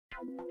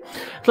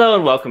Hello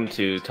and welcome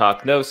to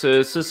Talk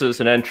Gnosis. This is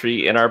an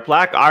entry in our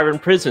Black Iron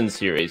Prison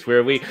series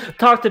where we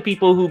talk to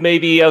people who may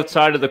be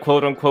outside of the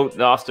quote-unquote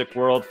Gnostic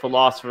world,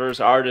 philosophers,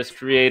 artists,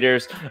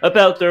 creators,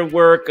 about their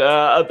work,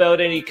 about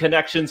any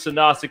connections to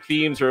Gnostic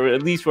themes, or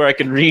at least where I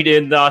can read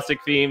in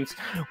Gnostic themes.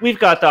 We've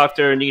got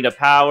Dr. Nina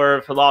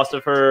Power,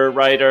 philosopher,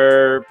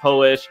 writer,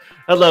 poet.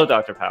 Hello,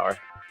 Dr. Power.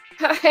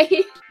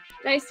 Hi,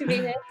 nice to be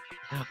here.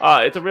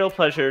 It's a real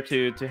pleasure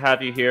to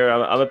have you here.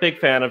 I'm a big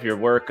fan of your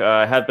work.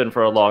 I have been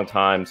for a long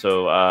time,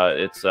 so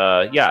it's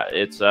a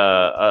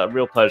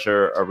real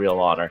pleasure, a real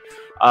honor.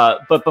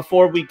 But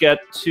before we get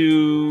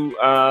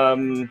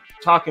to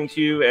talking to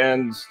you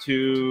and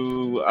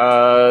to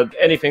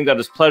anything that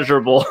is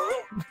pleasurable,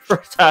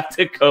 first have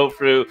to go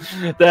through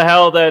the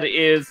hell that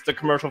is the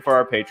commercial for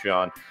our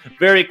Patreon.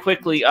 Very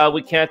quickly,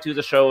 we can't do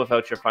the show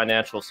without your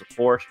financial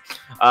support.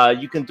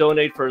 You can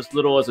donate for as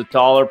little as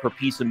 $1 per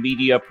piece of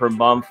media per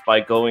month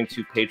by going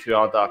to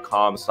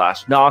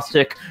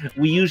patreon.com/Gnostic.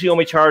 We usually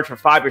only charge for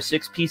 5 or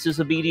 6 pieces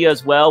of media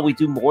as well. We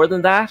do more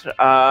than that,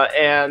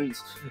 and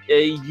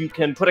you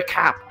can put a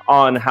cap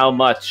on how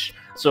much.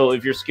 So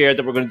if you're scared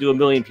that we're going to do 1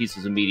 million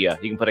pieces of media,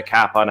 you can put a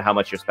cap on how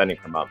much you're spending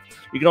per month.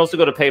 You can also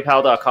go to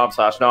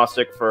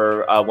paypal.com/Gnostic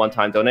for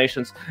one-time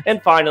donations.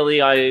 And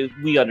finally,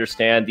 we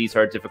understand these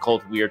are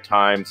difficult, weird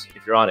times.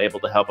 If you're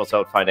unable to help us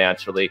out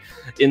financially,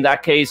 in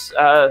that case,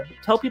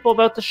 tell people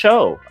about the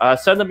show.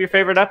 Send them your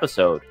favorite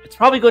episode. It's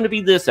probably going to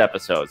be this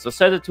episode, so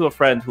send it to a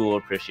friend who will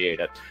appreciate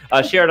it.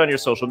 Share it on your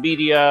social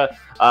media,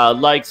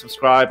 like,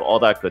 subscribe, all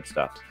that good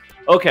stuff.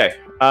 Okay,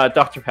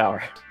 Dr.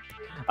 Power.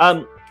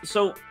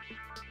 So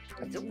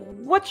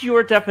what's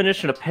your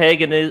definition of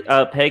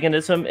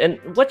paganism, and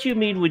what do you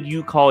mean when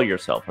you call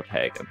yourself a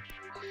pagan?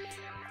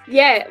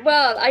 Yeah,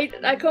 well,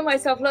 I call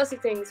myself lots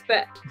of things,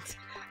 but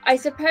I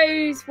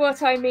suppose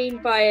what I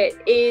mean by it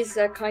is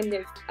a kind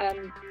of a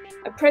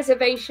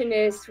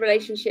preservationist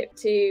relationship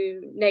to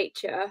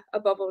nature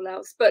above all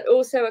else, but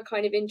also a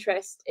kind of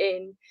interest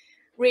in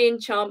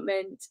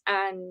re-enchantment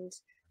and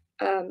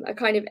a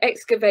kind of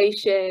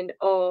excavation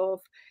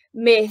of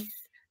myth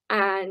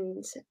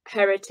and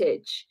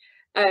heritage,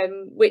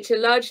 which are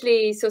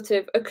largely sort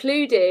of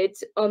occluded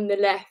on the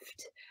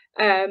left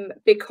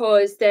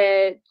because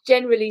they're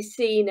generally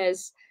seen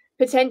as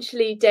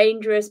potentially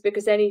dangerous,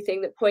 because anything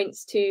that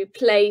points to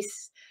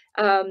place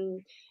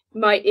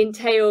might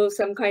entail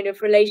some kind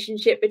of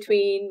relationship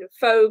between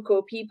folk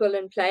or people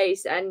and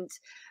place. And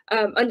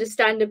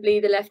understandably,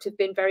 the left have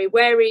been very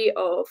wary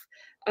of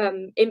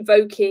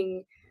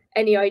invoking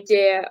any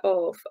idea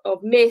of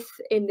myth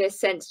in this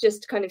sense,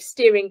 just kind of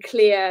steering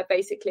clear,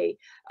 basically.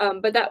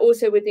 But that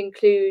also would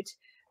include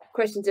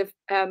questions of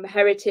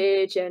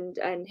heritage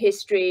and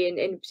history in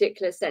a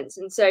particular sense.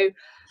 And so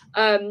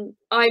I'm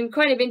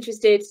kind of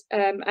interested,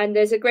 and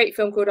there's a great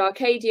film called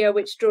Arcadia,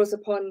 which draws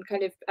upon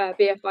kind of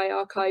BFI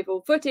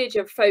archival footage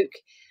of folk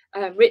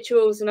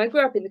rituals. And I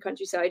grew up in the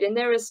countryside, and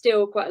there are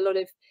still quite a lot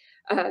of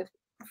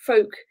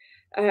folk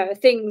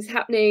things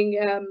happening,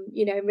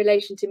 you know, in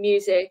relation to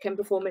music and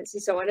performance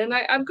and so on. And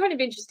I'm kind of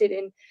interested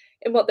in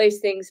what those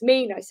things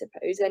mean, I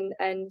suppose,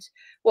 and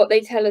what they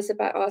tell us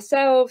about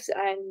ourselves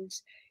and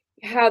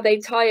how they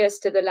tie us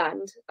to the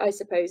land, I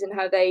suppose, and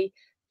how they,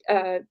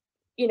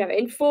 you know,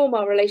 inform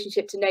our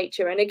relationship to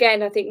nature. And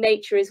again, I think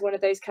nature is one of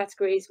those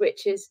categories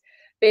which has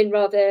been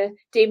rather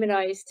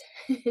demonized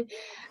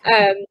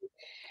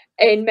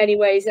in many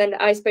ways. And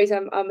I suppose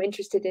I'm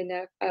interested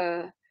in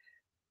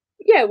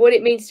yeah, what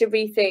it means to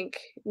rethink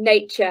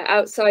nature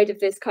outside of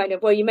this kind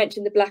of, well, you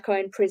mentioned the Black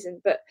Iron Prison,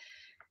 but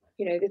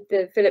you know,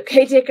 the Philip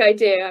K. Dick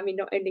idea, I mean,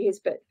 not only his,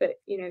 but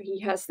you know, he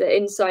has the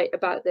insight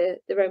about the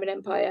Roman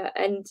Empire.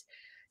 And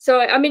so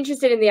I'm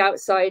interested in the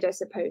outside, I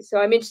suppose. So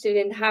I'm interested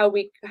in how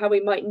we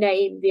might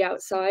name the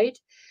outside.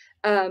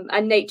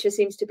 And nature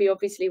seems to be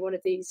obviously one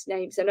of these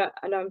names. And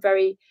I'm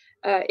very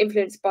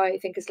influenced by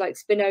thinkers like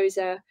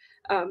Spinoza,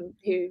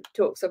 who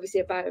talks obviously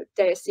about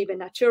Deus sive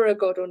natura,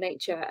 God or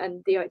nature,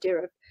 and the idea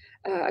of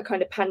a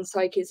kind of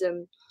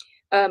panpsychism,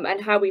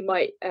 and how we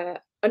might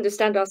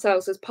understand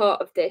ourselves as part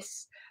of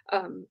this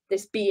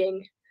this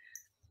being.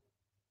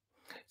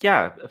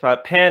 Yeah,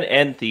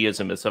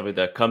 panentheism is something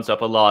that comes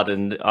up a lot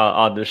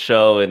on the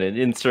show and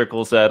in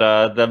circles that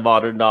the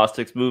modern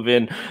Gnostics move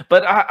in.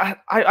 But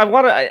I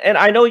want to, and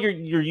I know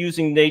you're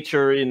using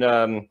nature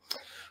in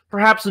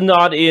perhaps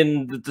not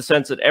in the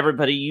sense that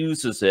everybody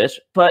uses it,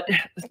 but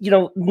you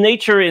know,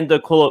 nature in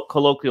the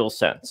colloquial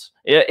sense.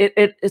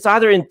 It's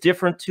either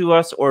indifferent to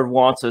us or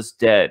wants us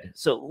dead.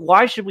 So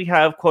why should we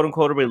have quote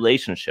unquote a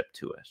relationship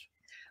to it?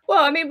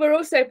 Well, I mean, we're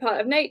also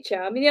part of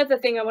nature. I mean, the other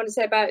thing I want to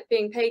say about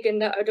being pagan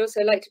that I'd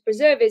also like to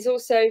preserve is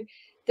also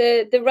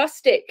the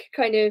rustic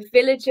kind of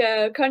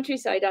villager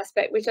countryside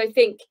aspect, which I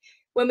think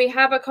when we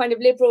have a kind of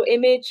liberal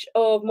image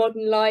of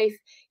modern life,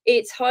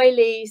 it's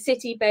highly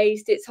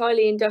city-based, it's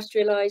highly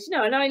industrialized, you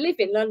know, and I live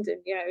in London,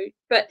 you know,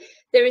 but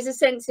there is a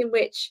sense in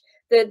which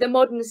the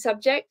modern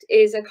subject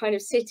is a kind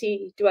of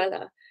city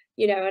dweller.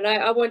 And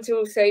I want to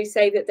also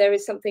say that there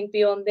is something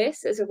beyond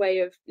this as a way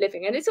of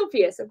living, and it's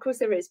obvious, of course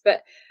there is,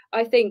 but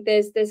I think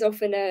there's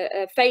often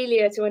a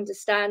failure to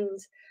understand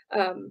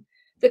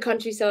the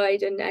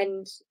countryside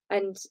and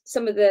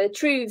some of the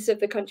truths of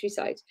the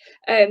countryside.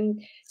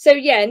 So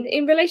yeah,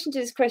 in relation to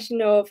this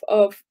question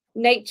of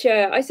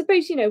nature, I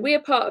suppose we are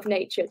part of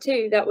nature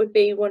too. That would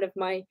be one of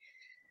my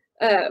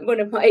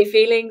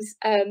feelings,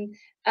 and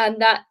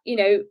that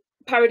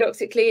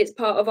paradoxically it's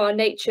part of our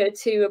nature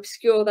to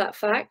obscure that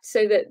fact,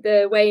 so that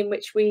the way in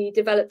which we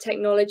develop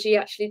technology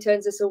actually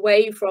turns us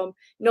away from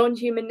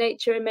non-human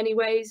nature in many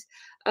ways,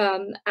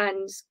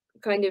 and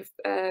kind of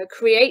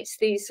creates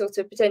these sort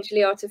of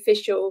potentially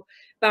artificial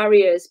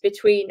barriers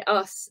between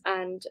us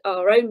and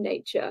our own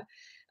nature.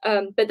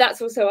 But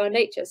that's also our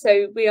nature.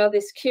 So we are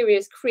this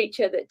curious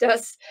creature that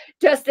does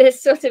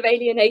this sort of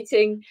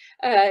alienating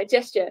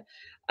gesture.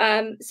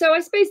 So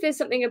I suppose there's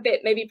something a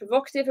bit maybe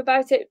provocative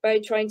about it, by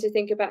trying to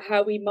think about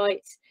how we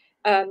might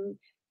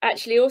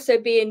actually also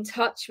be in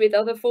touch with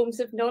other forms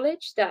of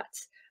knowledge that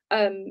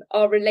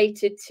are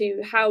related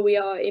to how we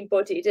are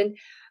embodied. And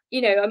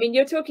I mean,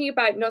 you're talking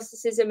about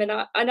Gnosticism, and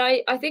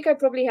I think I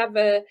probably have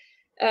a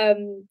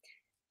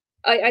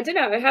I don't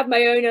know, I have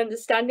my own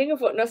understanding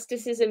of what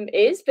Gnosticism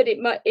is, but it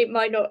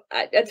might not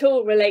at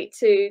all relate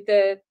to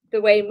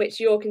the way in which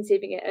you're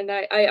conceiving it. And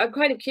I'm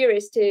kind of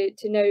curious to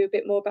know a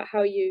bit more about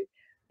how you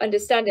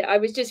understand it. I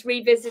was just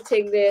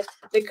revisiting the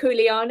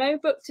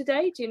Culiano book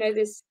today. Do you know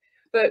this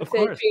book,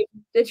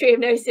 the Tree of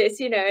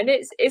Gnosis? And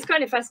it's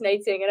kind of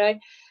fascinating. And I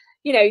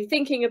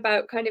thinking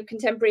about kind of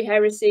contemporary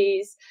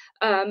heresies,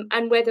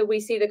 and whether we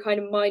see the kind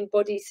of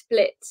mind-body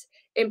split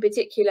in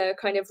particular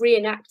kind of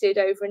reenacted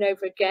over and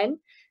over again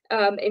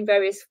in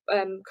various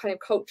kind of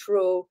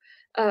cultural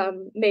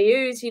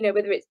milieus,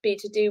 whether it be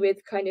to do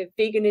with kind of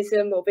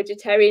veganism or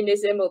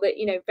vegetarianism, or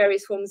that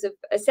various forms of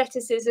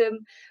asceticism,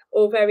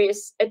 or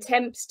various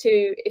attempts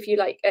to, if you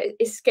like,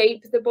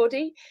 escape the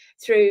body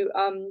through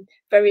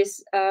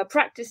various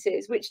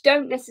practices which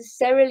don't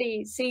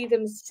necessarily see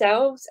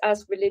themselves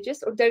as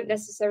religious, or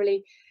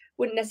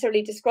wouldn't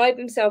necessarily describe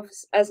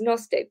themselves as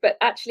Gnostic, but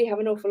actually have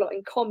an awful lot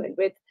in common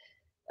with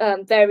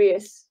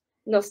various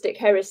Gnostic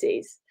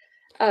heresies,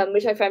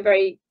 which I find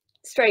very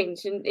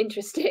strange and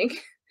interesting.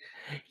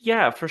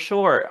 Yeah, for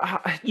sure.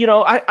 I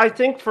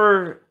think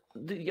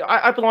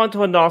I belong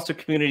to a Gnostic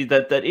community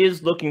that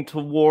is looking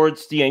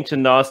towards the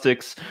ancient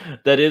Gnostics,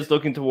 that is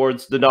looking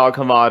towards the Nag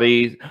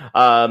Hammadi,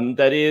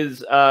 that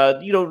is,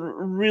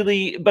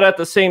 really, but at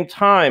the same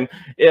time,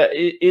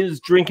 is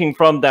drinking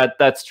from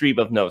that stream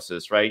of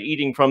Gnosis, right?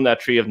 Eating from that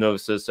tree of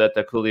Gnosis that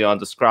Culion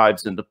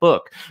describes in the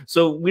book.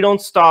 So we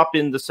don't stop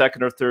in the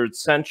 2nd or 3rd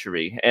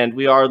century, and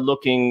we are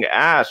looking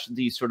at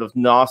these sort of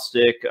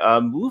Gnostic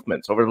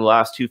movements over the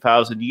last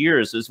 2,000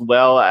 years, as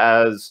well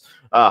as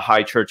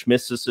high church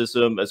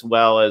mysticism, as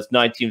well as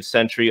 19th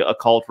century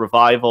occult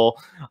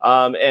revival,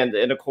 and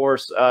of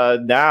course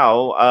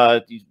now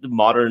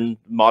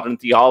modern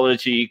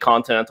theology,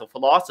 continental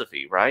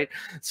philosophy, right?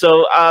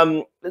 So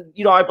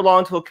I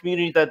belong to a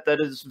community that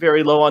is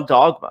very low on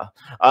dogma.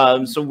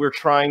 So we're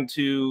trying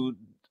to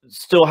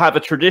still have a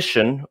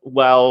tradition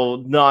while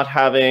not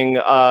having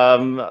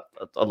a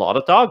lot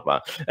of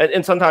dogma,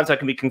 and sometimes that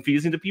can be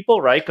confusing to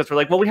people, right? Because we're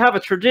like, well, we have a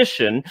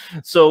tradition,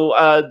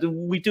 so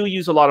we do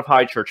use a lot of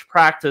high church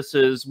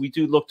practices, we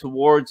do look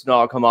towards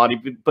Nag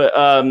Hammadi, but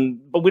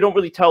we don't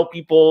really tell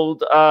people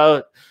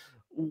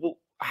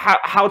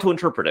how to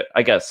interpret it,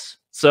 I guess.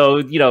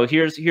 So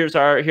here's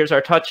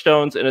our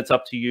touchstones, and it's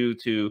up to you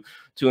to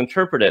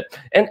interpret it.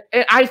 And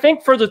I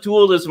think for the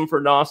dualism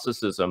for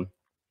Gnosticism,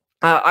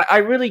 I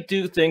really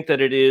do think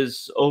that it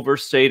is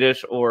overstated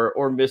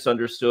or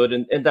misunderstood,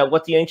 and that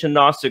what the ancient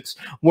Gnostics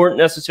weren't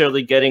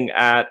necessarily getting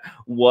at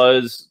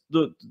was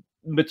the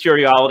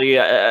materiality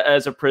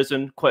as a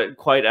prison,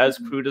 quite as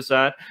crude as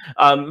that.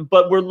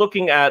 But we're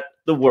looking at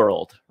the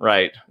world,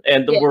 right,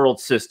 and the world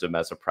system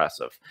as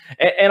oppressive.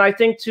 And I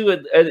think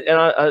too,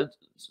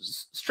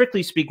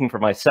 strictly speaking for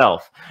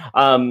myself,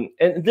 and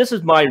this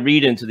is my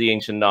read into the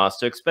ancient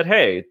Gnostics, but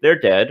hey, they're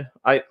dead.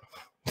 I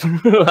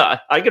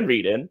can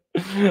read in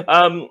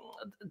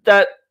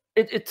that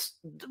it's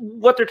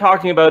what they're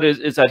talking about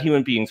is that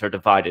human beings are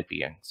divided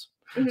beings.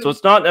 So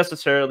it's not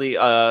necessarily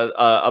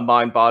a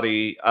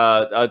mind-body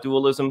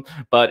dualism,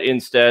 but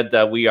instead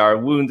that we are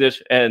wounded,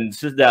 and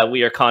that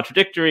we are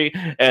contradictory,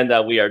 and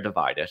that we are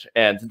divided,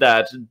 and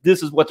that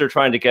this is what they're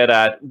trying to get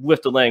at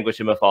with the language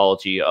and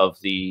mythology of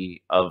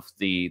the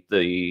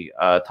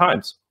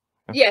times.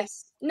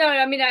 Yes. No,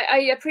 I mean,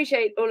 I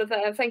appreciate all of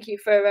that, and thank you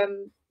for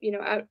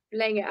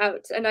laying it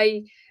out. And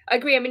I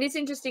agree. I mean, it's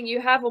interesting.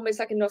 You have almost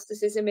like a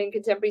Gnosticism in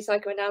contemporary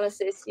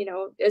psychoanalysis,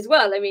 as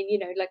well. I mean,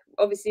 like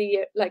obviously,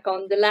 like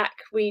on the LAC,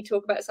 we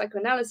talk about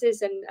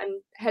psychoanalysis, and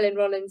Helen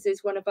Rollins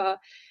is one of our,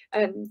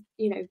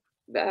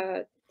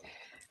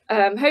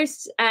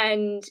 hosts,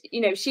 and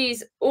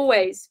she's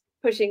always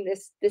pushing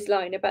this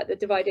line about the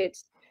divided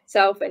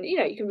self. And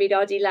you can read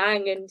R.D.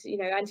 Laing and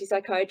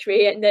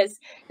anti-psychiatry, and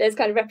there's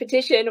kind of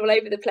repetition all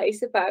over the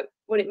place about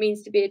what it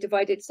means to be a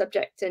divided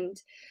subject.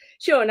 And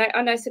sure.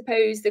 And I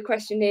suppose the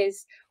question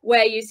is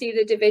where you see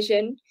the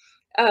division,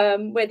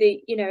 whether,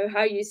 you know,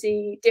 how you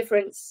see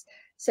difference.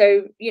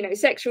 So, you know,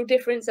 sexual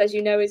difference, as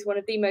you know, is one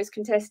of the most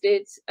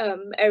contested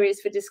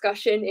areas for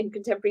discussion in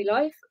contemporary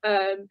life.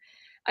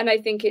 And I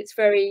think it's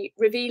very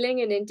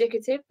revealing and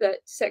indicative that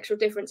sexual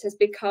difference has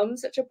become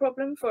such a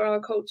problem for our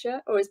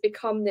culture, or has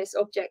become this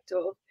object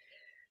of,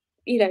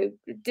 you know,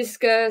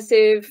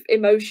 discursive,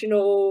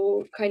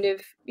 emotional kind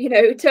of, you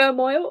know,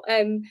 turmoil.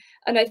 And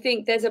I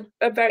think there's a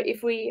very,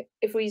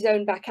 if we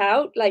zone back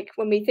out, like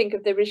when we think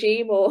of the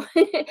regime or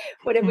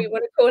whatever we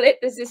want to call it,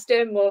 the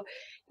system, or,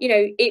 you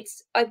know,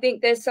 I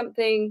think there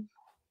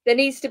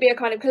needs to be a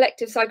kind of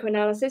collective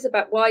psychoanalysis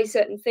about why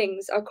certain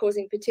things are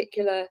causing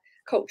particular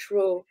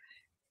cultural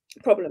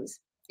problems,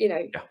 you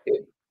know,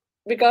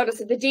 regardless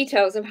of the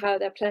details of how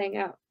they're playing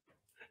out.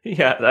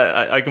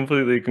 Yeah, I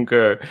completely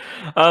concur.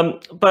 So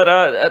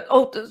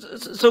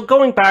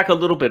going back a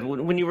little bit,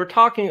 when you were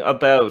talking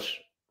about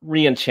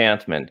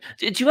re-enchantment,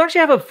 did you actually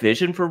have a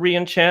vision for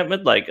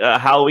re-enchantment, like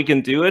how we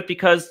can do it?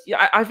 Because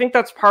I think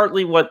that's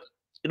partly what,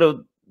 you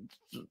know,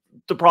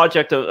 the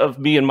project of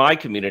me and my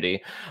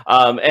community,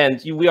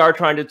 and we are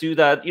trying to do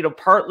that, you know,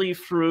 partly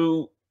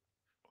through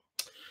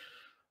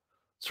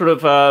sort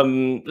of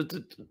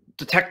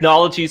the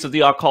technologies of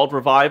the occult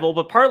revival,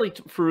 but partly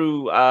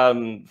through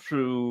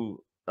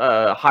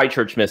high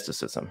church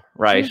mysticism,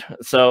 right?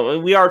 So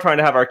we are trying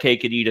to have our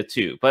cake and eat it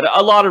too, but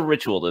a lot of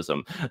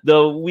ritualism.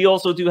 Though we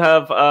also do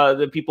have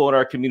the people in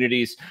our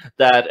communities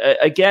that,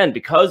 again,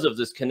 because of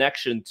this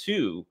connection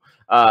to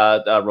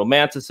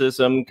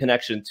Romanticism,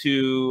 connection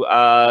to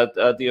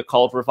the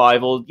occult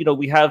revival, you know,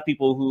 we have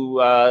people who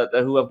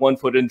have one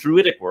foot in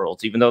Druidic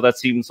worlds, even though that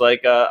seems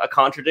like a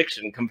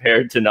contradiction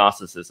compared to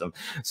Gnosticism.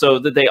 So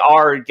that they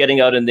are getting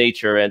out in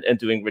nature and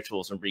doing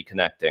rituals and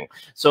reconnecting.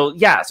 So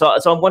yeah, so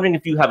I'm wondering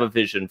if you have a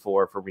vision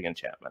for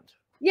re-enchantment.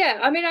 Yeah,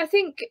 I mean, I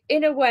think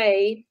in a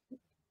way,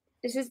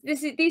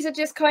 these are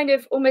just kind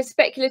of almost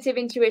speculative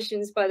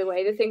intuitions, by the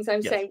way, the things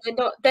I'm saying.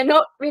 They're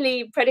not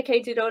really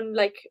predicated on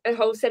like a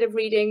whole set of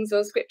readings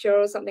or scripture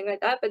or something like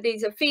that, but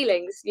these are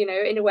feelings, you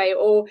know, in a way,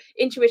 or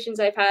intuitions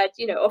I've had,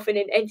 you know, often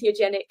in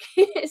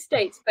entheogenic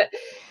states. But,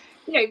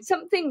 you know,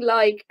 something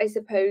like, I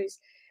suppose,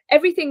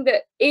 everything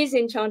that is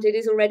enchanted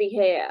is already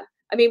here.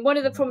 I mean, one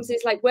of the problems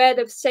is like where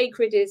the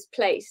sacred is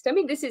placed. I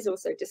mean, this is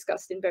also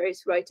discussed in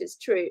various writers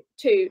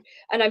too.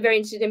 And I'm very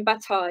interested in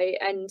Bataille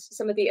and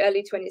some of the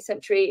early 20th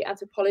century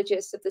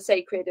anthropologists of the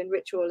sacred and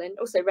ritual, and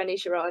also René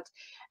Girard.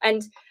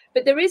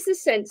 But there is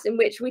this sense in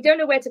which we don't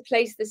know where to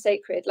place the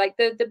sacred. Like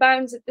the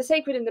bounds, the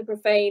sacred and the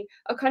profane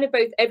are kind of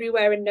both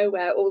everywhere and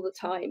nowhere all the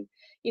time.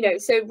 You know,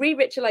 so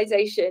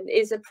re-ritualization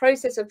is a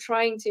process of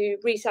trying to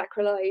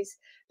re-sacralize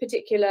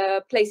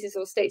particular places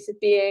or states of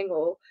being,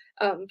 or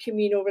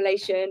communal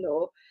relation,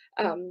 or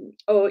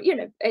you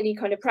know, any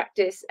kind of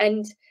practice.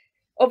 And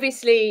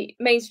obviously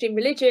mainstream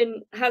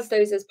religion has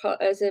those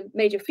as a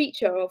major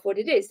feature of what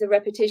it is, the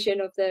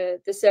repetition of the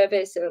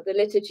service or the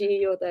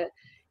liturgy, or the,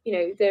 you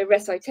know, the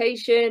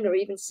recitation, or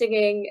even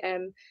singing,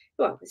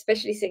 well,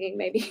 especially singing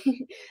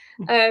maybe.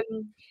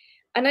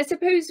 And I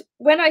suppose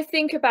when I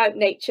think about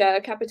nature,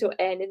 capital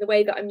N, in the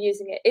way that I'm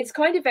using it, it's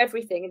kind of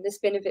everything in the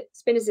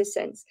Spinozist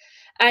sense.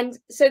 And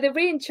so the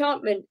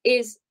re-enchantment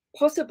is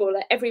possible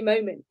at every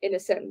moment in a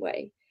certain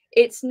way.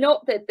 It's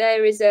not that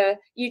there is a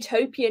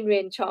utopian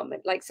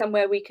re-enchantment, like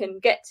somewhere we can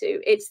get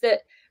to. It's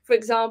that, for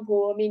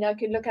example, I mean, I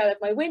can look out of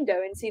my window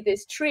and see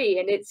this tree,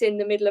 and it's in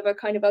the middle of a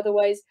kind of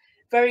otherwise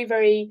very,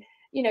 very,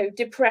 you know,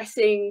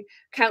 depressing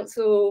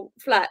council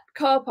flat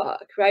car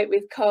park, right,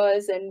 with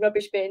cars and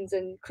rubbish bins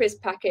and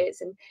crisp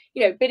packets, and,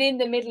 you know, but in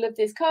the middle of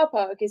this car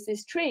park is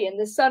this tree, and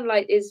the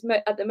sunlight is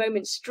at the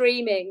moment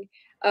streaming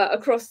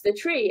across the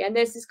tree, and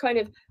there's this kind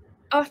of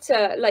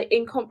utter, like,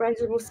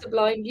 incomprehensible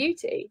sublime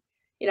beauty,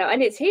 you know,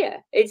 and it's here,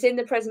 it's in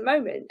the present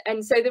moment.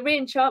 And so the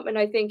re-enchantment,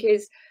 I think,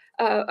 is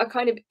a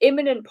kind of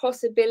imminent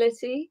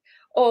possibility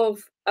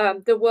of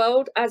the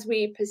world as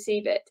we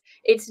perceive it.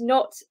 It's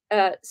not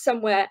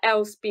somewhere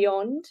else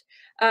beyond.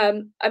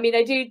 I mean,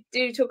 I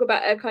do talk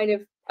about a kind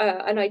of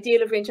an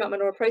ideal of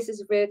re-enchantment, or a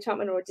process of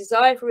re-enchantment, or a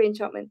desire for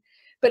re-enchantment.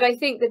 But I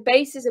think the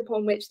basis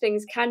upon which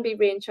things can be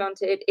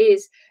re-enchanted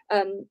is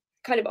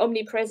kind of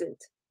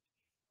omnipresent.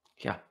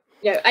 Yeah.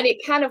 You know, and it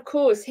can, of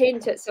course,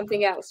 hint at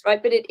something else,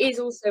 right? But it is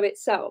also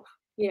itself,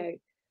 you know.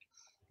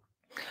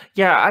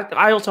 Yeah,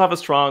 I also have a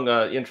strong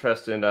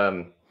interest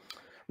in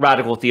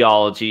radical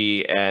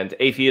theology and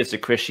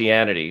atheistic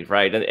Christianity,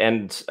 right?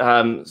 And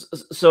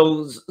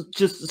so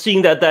just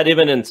seeing that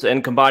immanence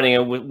and combining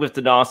it with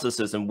the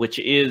Gnosticism, which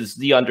is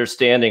the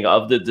understanding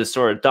of this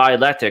sort of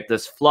dialectic,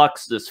 this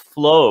flux, this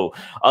flow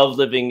of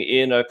living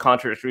in a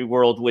contradictory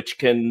world, which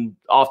can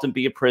often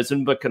be a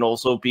prison, but can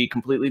also be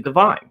completely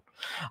divine.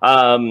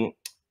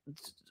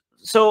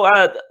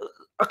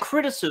 A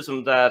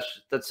criticism that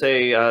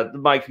say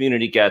my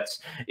community gets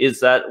is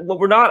that what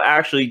we're not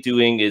actually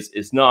doing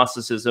is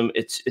Gnosticism.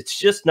 It's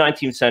just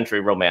 19th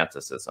century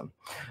Romanticism.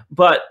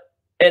 But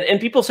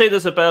And people say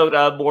this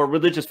about more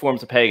religious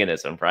forms of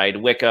paganism, right?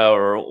 Wicca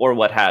or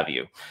what have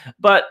you.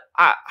 But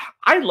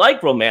I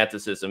like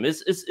Romanticism.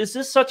 Is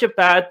this such a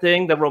bad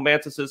thing that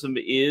Romanticism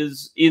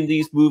is in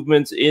these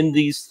movements, in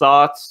these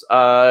thoughts,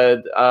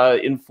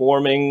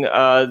 informing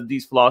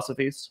these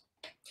philosophies?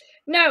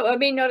 No, I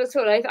mean, not at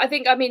all. I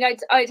think, I mean,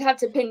 I'd have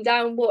to pin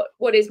down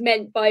what is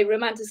meant by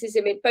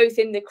Romanticism, both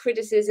in the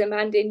criticism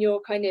and in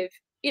your kind of,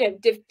 you know,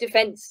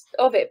 defense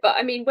of it. But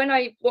I mean,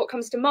 what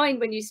comes to mind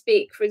when you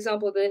speak, for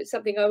example,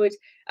 something I would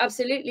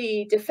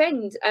absolutely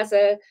defend as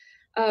a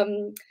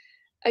kind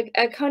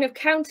of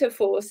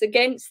counterforce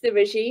against the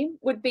regime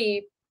would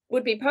be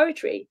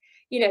poetry.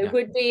 You know, Yeah.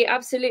 would be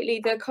absolutely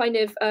the kind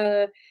of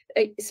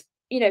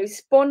you know,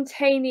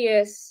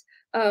 spontaneous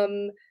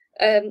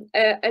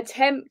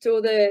attempt,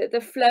 or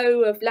the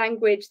flow of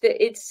language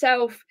that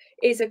itself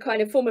is a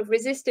kind of form of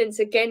resistance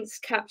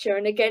against capture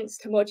and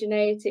against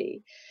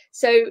homogeneity.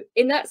 So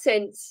in that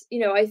sense, you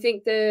know, I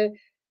think the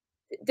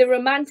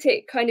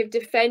romantic kind of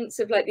defense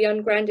of like the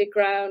ungrounded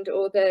ground,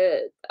 or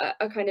the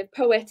a kind of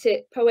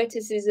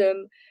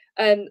poeticism,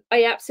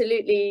 I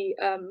absolutely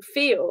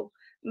feel,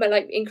 but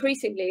like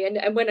increasingly,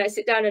 and when I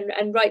sit down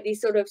and write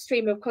these sort of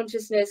stream of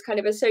consciousness kind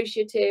of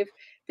associative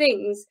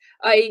things,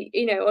 I,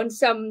 you know, on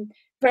some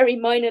very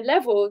minor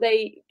level,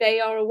 they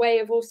are a way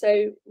of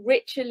also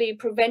ritually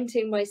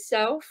preventing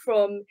myself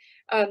from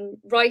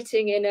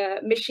writing in a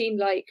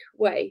machine-like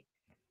way,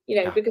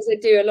 you know, because I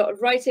do a lot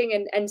of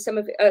writing, and some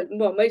of it,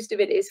 well, most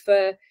of it is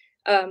for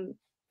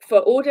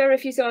order,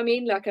 if you see what I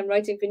mean. Like I'm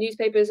writing for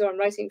newspapers, or I'm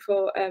writing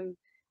for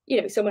you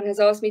know, someone has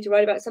asked me to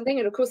write about something,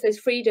 and of course there's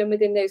freedom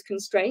within those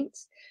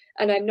constraints,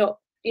 and I'm not,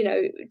 you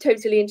know,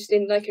 totally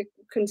interested in like a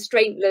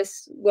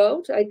constraintless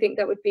world. I think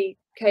that would be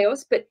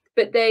chaos, but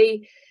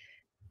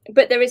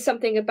there is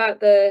something about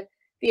the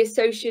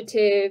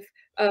associative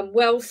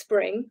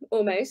wellspring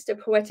almost of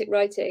poetic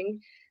writing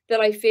that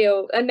I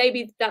feel, and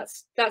maybe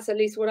that's at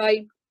least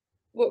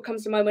what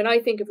comes to mind when I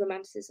think of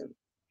Romanticism.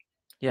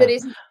 Yeah.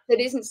 That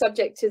isn't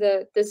subject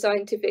to the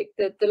scientific,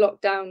 the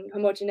lockdown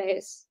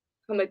homogeneous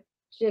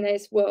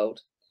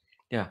world.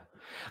 Yeah.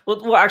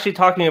 Well, actually,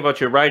 talking about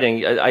your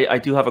writing, I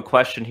do have a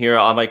question here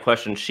on my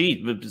question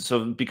sheet.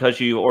 So, because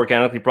you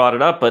organically brought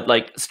it up, but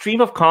like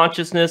stream of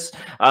consciousness,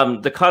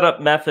 the cut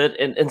up method,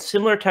 and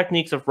similar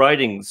techniques of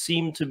writing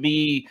seem to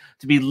me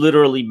to be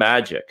literally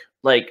magic.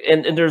 Like,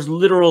 and there's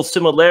literal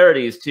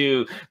similarities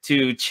to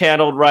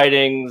channeled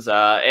writings,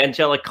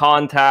 angelic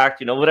contact,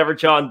 you know, whatever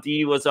John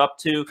Dee was up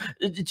to.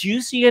 Did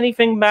you see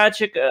anything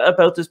magic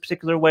about this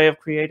particular way of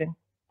creating?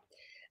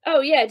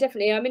 Oh yeah,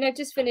 definitely. I mean, I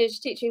just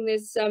finished teaching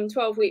this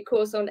 12-week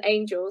course on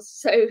angels,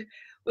 so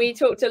we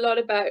talked a lot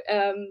about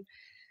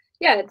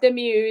yeah, the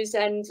muse,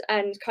 and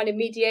kind of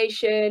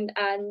mediation,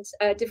 and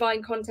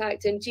divine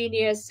contact and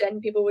genius,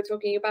 and people were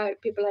talking about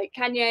people like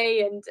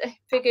Kanye and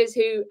figures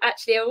who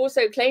actually are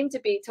also claimed to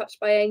be touched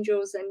by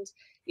angels, and,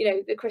 you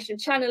know, the question of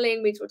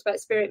channeling. We talked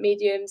about spirit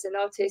mediums and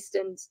artists,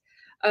 and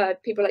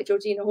people like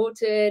Georgina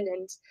Horton,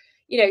 and,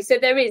 you know, so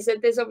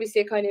there's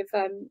obviously a kind of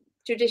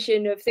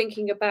tradition of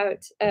thinking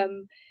about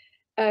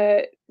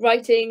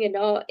writing and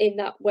art in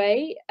that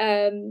way,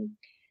 and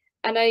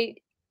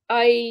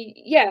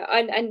yeah,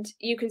 and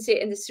you can see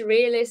it in the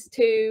surrealists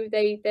too.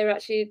 They're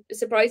actually a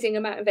surprising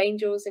amount of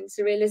angels in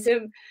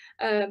surrealism.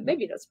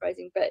 Maybe not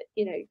surprising, but,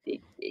 you know,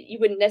 you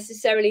wouldn't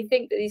necessarily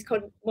think that these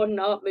modern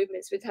art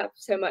movements would have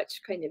so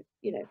much kind of,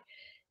 you know,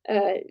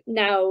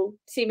 now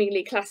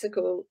seemingly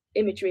classical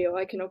imagery or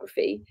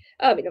iconography.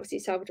 I mean, obviously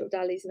Salvador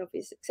Dali's an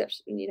obvious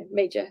exception, you know,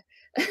 major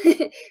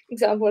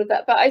example of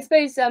that. But I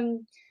suppose,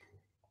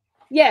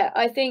 yeah,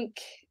 I think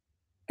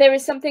there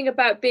is something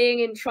about being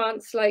in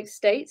trance-like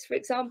states, for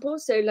example.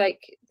 So like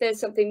there's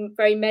something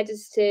very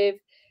meditative,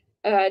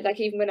 like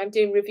even when I'm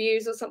doing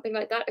reviews or something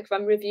like that, if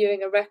I'm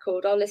reviewing a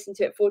record, I'll listen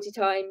to it 40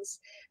 times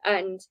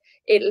and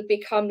it'll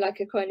become like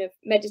a kind of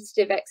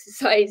meditative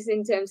exercise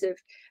in terms of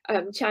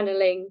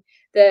channeling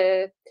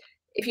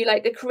if you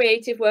like, the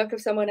creative work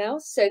of someone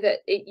else, so that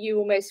you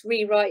almost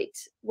rewrite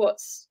what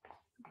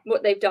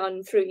they've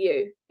done through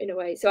you in a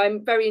way. So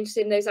I'm very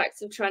interested in those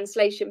acts of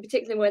translation,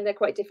 particularly when they're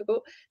quite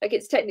difficult. Like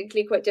it's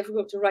technically quite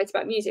difficult to write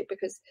about music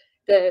because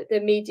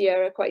the media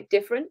are quite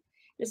different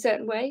in a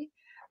certain way.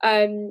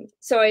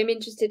 So I'm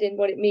interested in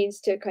what it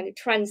means to kind of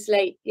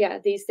translate, yeah,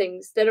 these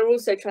things that are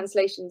also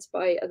translations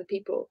by other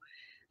people.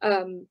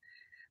 And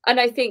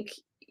I think,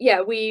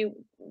 yeah, we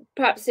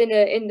perhaps in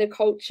the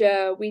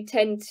culture, we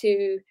tend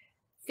to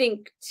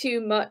think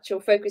too much or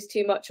focus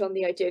too much on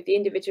the idea of the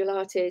individual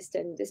artist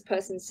and this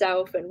person's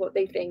self and what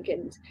they think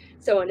and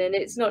so on, and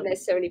it's not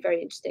necessarily very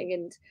interesting.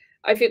 And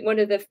I think one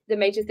of the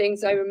major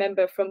things I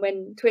remember from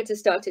when Twitter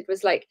started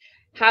was like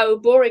how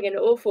boring and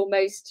awful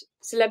most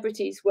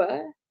celebrities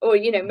were, or,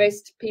 you know,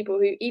 most people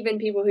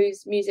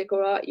whose music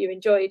or art you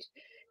enjoyed.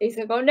 He's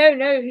like, oh no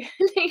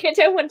I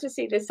don't want to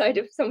see this side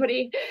of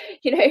somebody,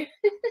 you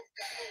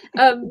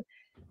know.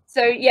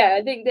 So yeah,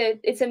 I think that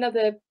it's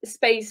another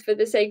space for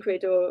the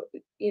sacred, or,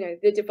 you know,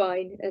 the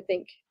divine, I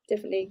think,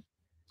 definitely.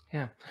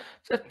 Yeah.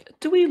 So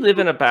do we live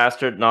in a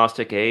bastard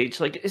Gnostic age?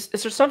 Like, is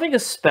there something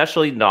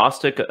especially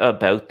Gnostic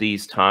about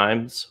these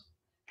times?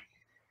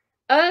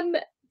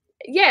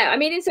 Yeah, I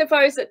mean,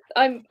 insofar as that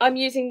I'm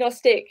using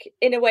Gnostic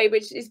in a way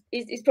which is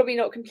probably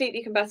not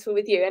completely compatible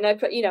with you, and I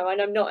put, you know,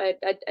 and I'm not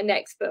an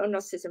expert on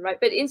Gnosticism, right?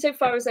 But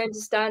insofar as I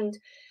understand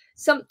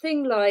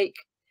something like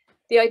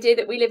the idea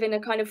that we live in a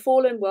kind of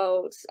fallen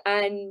world,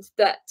 and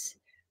that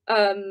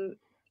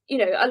you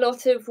know, a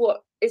lot of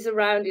what is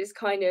around is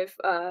kind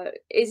of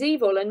is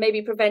evil and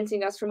maybe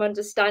preventing us from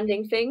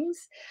understanding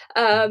things.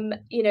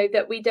 You know,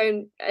 that we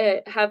don't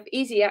have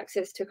easy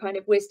access to kind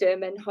of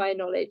wisdom and higher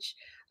knowledge.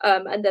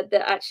 And that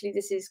actually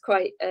this is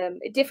quite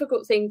a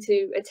difficult thing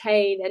to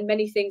attain, and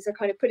many things are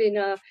kind of put in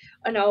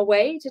our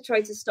way to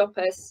try to stop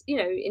us, you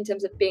know, in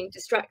terms of being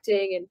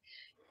distracting. And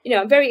you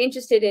know, I'm very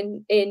interested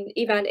in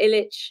Ivan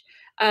Illich,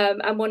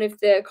 and one of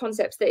the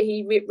concepts that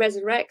he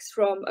resurrects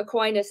from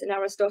Aquinas and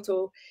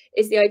Aristotle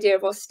is the idea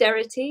of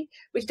austerity,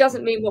 which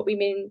doesn't mean what we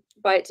mean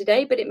by it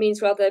today, but it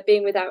means rather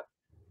being without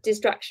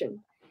distraction.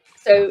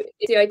 So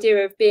it's the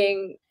idea of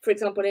being, for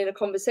example, in a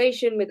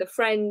conversation with a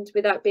friend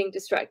without being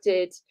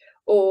distracted,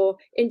 or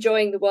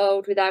enjoying the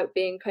world without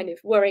being kind of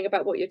worrying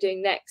about what you're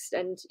doing next.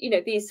 And, you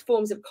know, these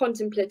forms of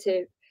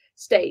contemplative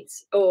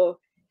states, or,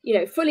 you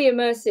know, fully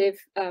immersive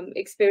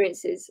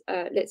experiences,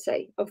 let's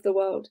say, of the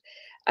world.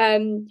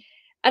 And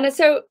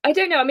so I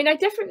don't know. I mean, I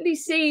definitely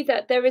see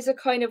that there is a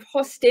kind of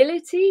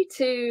hostility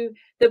to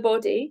the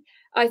body.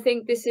 I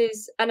think this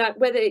is, and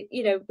whether,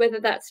 you know,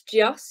 whether that's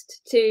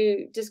just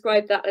to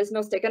describe that as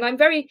Gnostic. And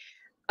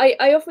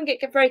I often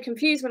get very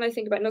confused when I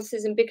think about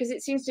Gnosticism, because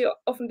it seems to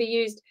often be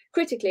used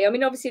critically. I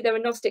mean, obviously there are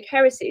Gnostic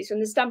heresies from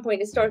the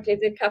standpoint historically of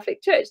the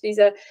Catholic Church. These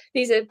are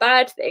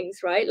bad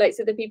things, right? Like,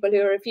 so the people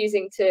who are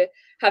refusing to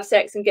have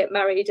sex and get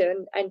married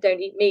and don't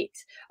eat meat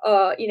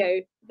are, you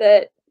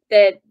know,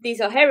 these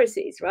are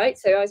heresies, right?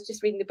 So I was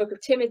just reading the book of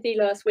Timothy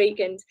last week,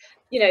 and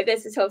you know,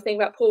 there's this whole thing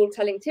about Paul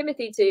telling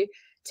Timothy to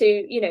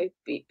you know,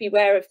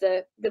 beware of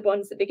the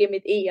ones that begin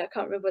with E. I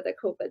can't remember what they're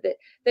called, but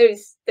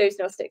those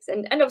Gnostics,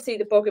 and obviously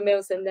the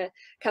Bogomils and the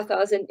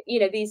Cathars, and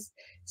you know, these.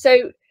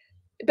 So,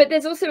 but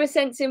there's also a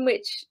sense in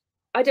which,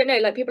 I don't know,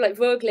 like people like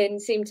Vogelin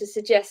seem to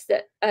suggest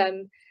that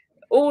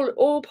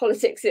all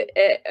politics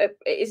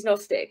is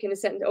Gnostic in a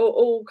sense, or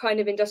all kind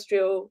of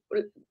industrial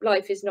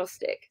life is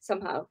Gnostic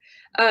somehow.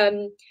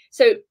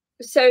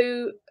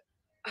 So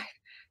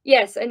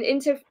yes, and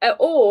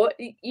or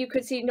you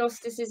could see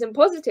Gnosticism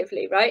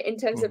positively, right, in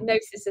terms of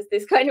Gnosis as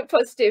this kind of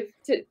positive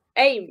to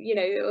aim, you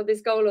know, or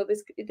this goal, or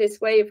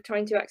this way of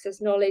trying to access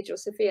knowledge or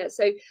Sophia.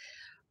 So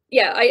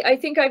yeah, I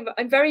think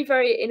I'm very,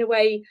 very, in a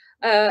way,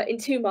 in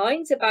two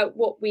minds about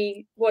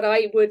what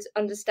I would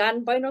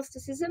understand by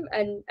Gnosticism,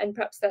 and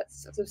perhaps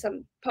that's sort of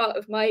some part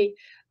of my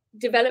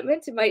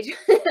development and my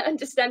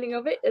understanding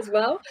of it as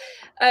well.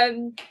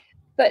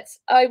 But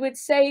I would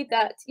say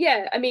that,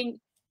 yeah, I mean,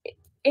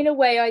 in a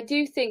way, I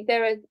do think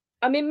there are,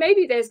 I mean,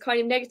 maybe there's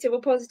kind of negative or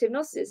positive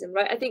Gnosticism,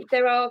 right? I think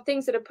there are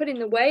things that are put in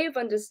the way of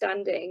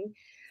understanding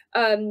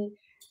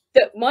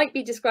that might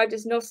be described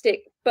as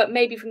Gnostic, but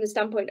maybe from the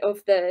standpoint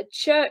of the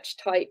church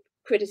type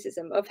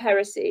criticism of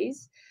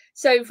heresies.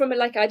 So from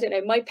like, I don't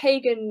know, my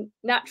pagan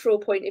natural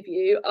point of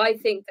view, I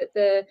think that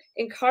the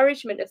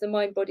encouragement of the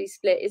mind-body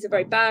split is a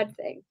very bad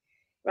thing,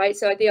 right?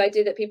 So the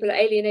idea that people are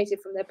alienated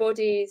from their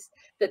bodies,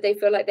 that they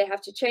feel like they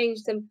have to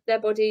change their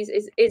bodies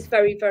is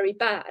very, very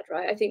bad,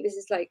 right? I think this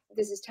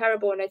is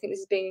terrible, and I think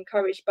this is being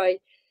encouraged by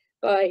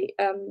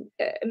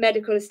a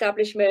medical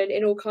establishment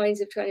in all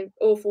kinds of kind of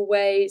awful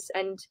ways.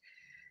 And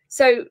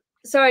so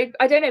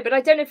I don't know, but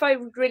I don't know if I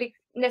would really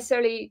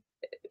necessarily,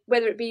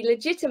 whether it be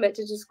legitimate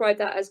to describe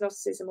that as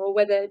Gnosticism, or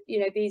whether, you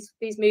know, these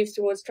moves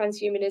towards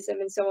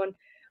transhumanism and so on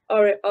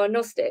are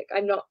Gnostic.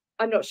 I'm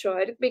not sure.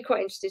 I'd be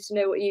quite interested to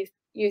know what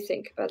you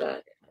think about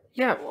that.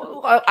 Yeah,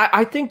 well,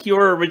 I think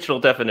your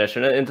original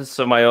definition, into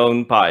some of my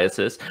own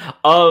biases,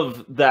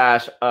 of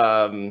that,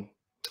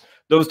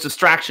 those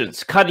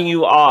distractions, cutting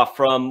you off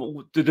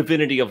from the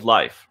divinity of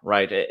life,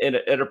 right?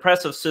 An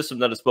oppressive system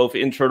that is both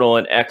internal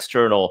and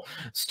external,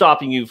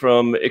 stopping you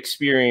from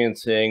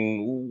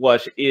experiencing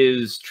what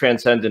is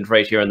transcendent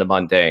right here in the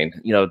mundane.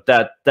 You know,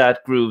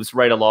 that grooves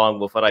right along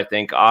with what I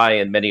think I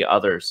and many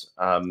others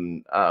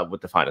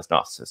would define as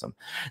Gnosticism.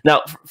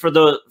 Now,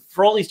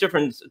 for all these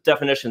different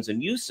definitions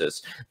and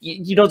uses,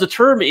 you know, the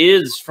term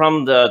is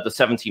from the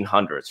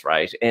 1700s,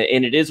 right?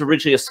 And it is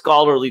originally a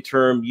scholarly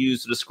term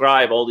used to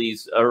describe all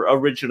these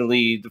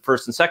originally the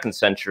 1st and 2nd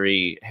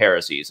century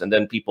heresies, and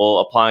then people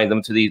applying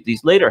them to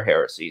these later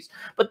heresies.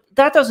 But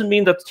that doesn't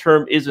mean that the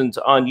term isn't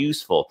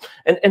unuseful.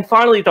 And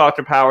finally,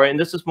 Dr. Power, and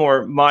this is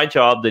more my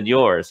job than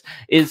yours,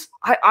 is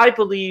I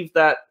believe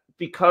that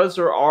because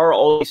there are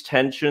all these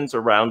tensions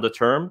around the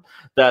term,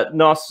 that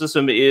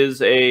Gnosticism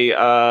is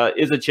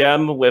a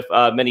gem with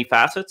many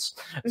facets.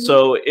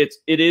 So it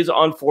is,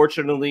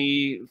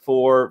 unfortunately,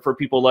 for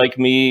people like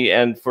me,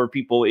 and for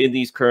people in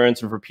these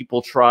currents, and for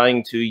people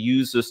trying to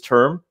use this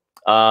term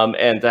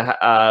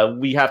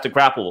We have to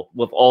grapple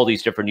with all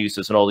these different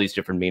uses and all these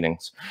different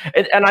meanings.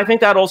 And I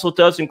think that also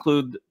does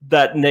include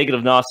that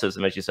negative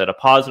Gnosticism, as you said, a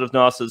positive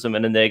Gnosticism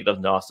and a negative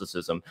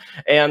Gnosticism.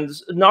 And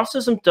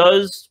Gnosticism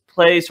does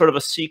play sort of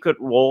a secret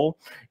role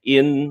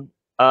in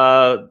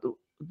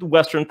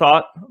Western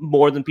thought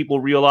more than people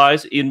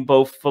realize, in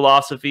both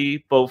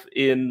philosophy, both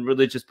in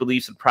religious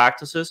beliefs and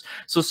practices.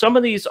 So some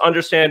of these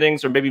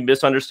understandings or maybe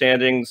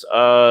misunderstandings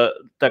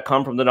that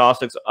come from the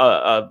Gnostics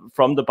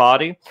from the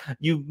body,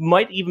 you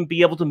might even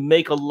be able to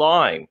make a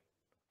line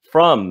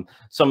from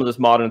some of this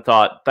modern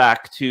thought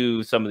back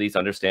to some of these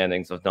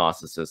understandings of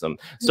Gnosticism.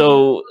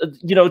 So,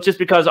 you know, just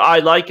because I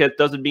like it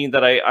doesn't mean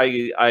that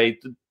I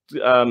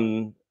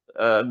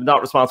not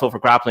responsible for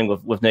grappling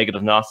with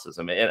negative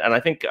Gnosticism. And I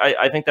think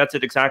that's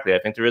it exactly. I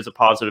think there is a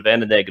positive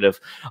and a negative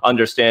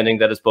understanding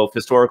that is both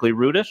historically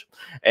rooted,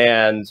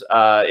 and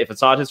if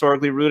it's not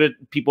historically rooted,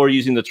 people are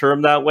using the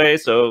term that way.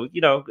 So,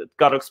 you know,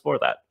 got to explore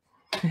that.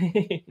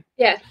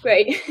 Yeah,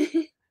 great.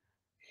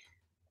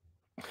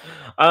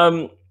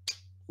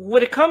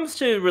 When it comes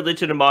to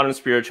religion and modern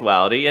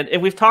spirituality,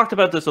 and we've talked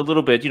about this a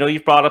little bit, you know,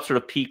 you've brought up sort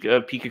of peak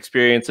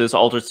experiences,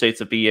 altered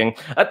states of being.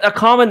 A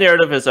common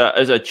narrative is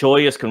a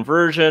joyous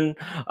conversion,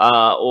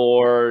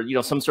 or, you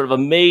know, some sort of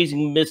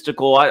amazing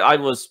mystical. I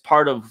was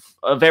part of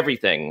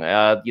everything.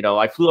 You know,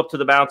 I flew up to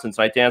the mountains,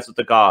 I danced with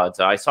the gods,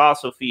 I saw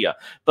Sophia.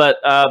 But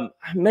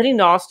many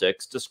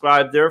Gnostics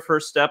describe their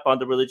first step on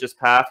the religious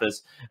path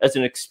as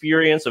an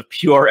experience of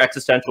pure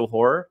existential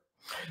horror.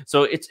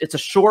 So it's a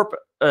sharp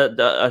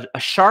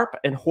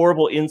and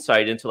horrible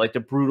insight into like the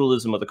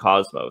brutalism of the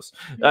cosmos.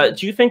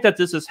 Do you think that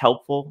this is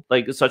helpful,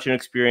 like such an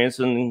experience,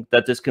 and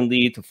that this can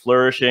lead to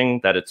flourishing,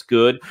 that it's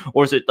good?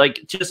 Or is it like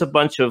just a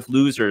bunch of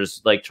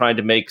losers like trying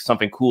to make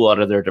something cool out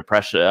of their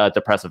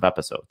depressive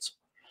episodes?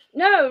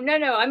 No.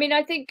 I mean,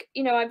 I think,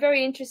 you know, I'm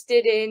very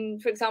interested in,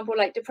 for example,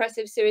 like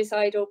depressive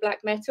suicide or black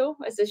metal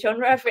as a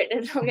genre. I've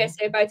written a long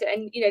essay about it.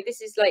 And, you know,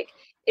 this is like,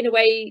 in a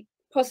way,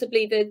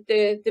 possibly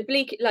the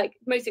bleak, like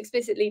most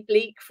explicitly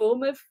bleak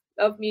form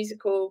of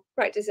musical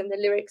practice, and the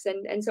lyrics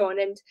and so on.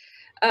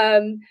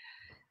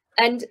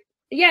 And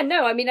yeah,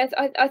 no, I mean,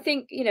 I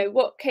think, you know,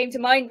 what came to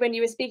mind when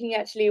you were speaking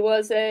actually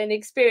was an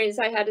experience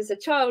I had as a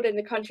child in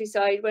the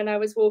countryside when I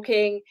was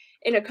walking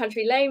in a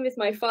country lane with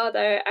my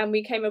father, and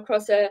we came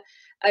across a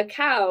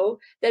cow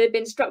that had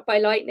been struck by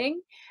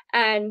lightning,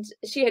 and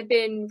she had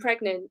been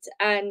pregnant,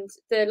 and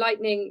the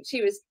lightning,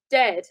 she was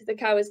dead, the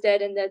cow was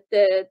dead, and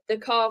the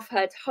calf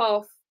had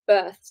half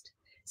birthed.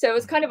 So it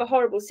was kind of a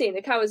horrible scene.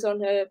 The cow was on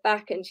her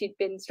back and she'd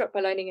been struck by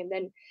lightning, and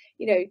then,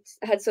 you know,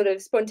 had sort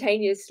of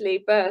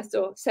spontaneously birthed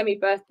or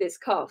semi-birthed this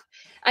calf.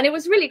 And it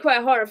was really quite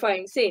a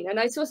horrifying scene. And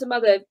I saw some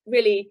other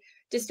really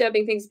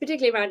disturbing things,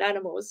 particularly around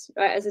animals,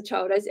 right, as a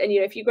child. And, you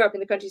know, if you grow up in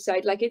the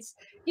countryside, like, it's,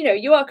 you know,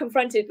 you are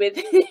confronted with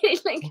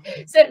like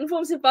certain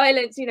forms of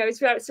violence, you know,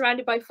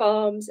 surrounded by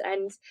farms,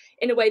 and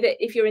in a way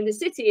that if you're in the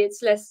city,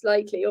 it's less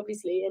likely,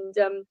 obviously.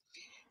 And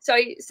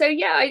so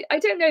yeah, I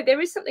don't know, there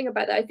is something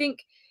about that. I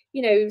think,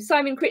 you know,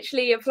 Simon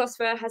Critchley, a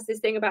philosopher, has this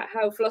thing about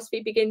how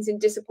philosophy begins in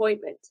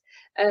disappointment,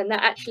 and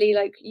that actually,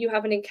 like, you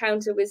have an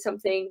encounter with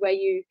something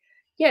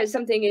where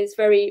something is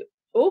very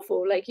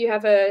awful, like you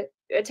have a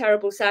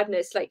terrible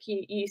sadness, like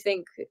you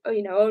think, oh,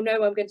 you know, oh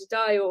no, I'm going to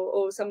die,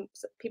 or some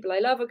people I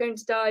love are going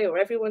to die, or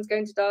everyone's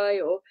going to die,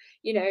 or,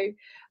 you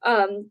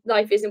know,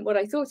 life isn't what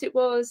I thought it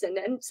was, and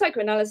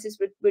psychoanalysis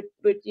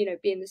would you know,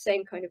 be in the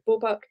same kind of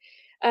ballpark.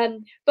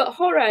 But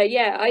horror,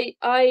 yeah,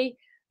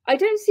 I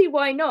don't see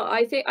why not.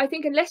 I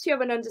think unless you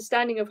have an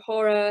understanding of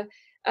horror,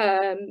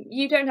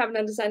 you don't have an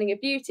understanding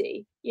of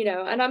beauty, you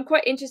know. And I'm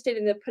quite interested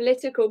in the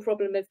political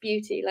problem of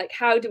beauty, like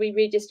how do we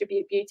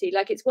redistribute beauty?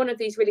 Like, it's one of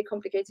these really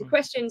complicated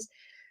questions.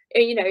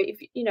 You know, if,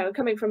 you know,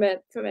 coming from a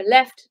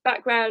left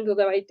background,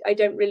 although I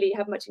don't really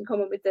have much in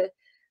common with the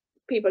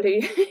people who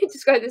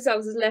describe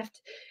themselves as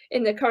left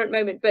in the current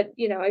moment, but,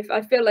 you know,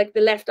 I feel like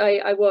the left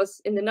I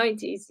was in the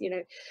 90s, you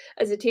know,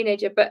 as a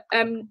teenager. But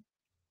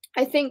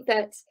I think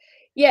that,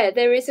 yeah,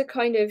 there is a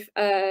kind of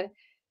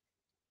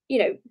you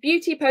know,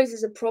 beauty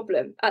poses a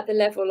problem at the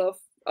level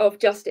of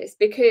justice,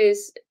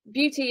 because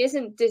beauty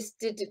isn't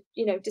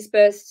you know,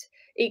 dispersed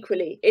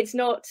equally. It's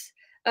not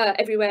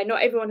everywhere.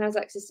 Not everyone has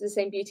access to the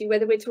same beauty,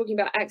 whether we're talking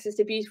about access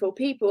to beautiful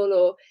people,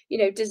 or, you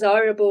know,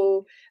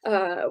 desirable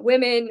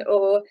women,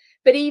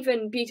 but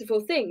even beautiful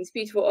things,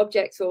 beautiful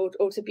objects, or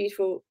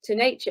to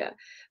nature.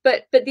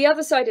 But the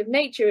other side of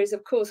nature is,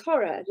 of course,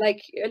 horror.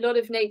 Like, a lot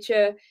of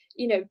nature,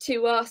 you know,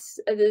 to us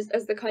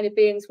as the kind of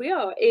beings we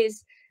are,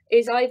 is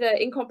either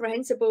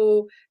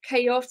incomprehensible,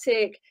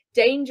 chaotic,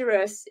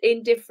 dangerous,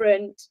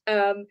 indifferent,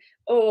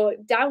 or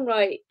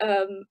downright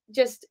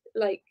just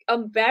like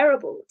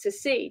unbearable to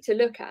see, to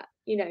look at,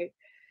 you know.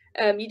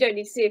 You don't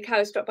need to see a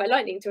cow struck by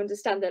lightning to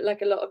understand that,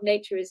 like, a lot of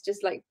nature is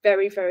just like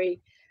very, very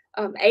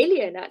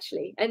alien,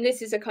 actually. And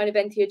this is a kind of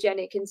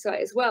entheogenic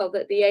insight as well,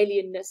 that the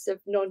alienness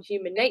of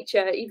non-human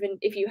nature, even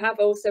if you have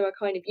also a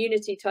kind of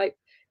unity type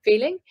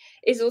feeling,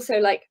 is also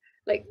like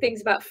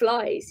things about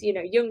flies. You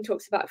know, Jung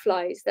talks about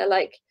flies. They're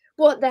like,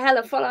 what the hell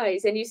are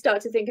flies? And you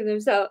start to think of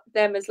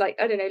them as like,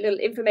 I don't know, little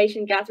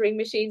information gathering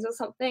machines or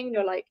something. And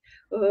you're like,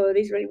 oh,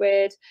 these are really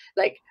weird.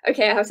 Like,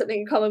 okay, I have something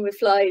in common with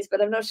flies,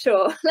 but I'm not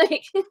sure.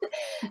 Like,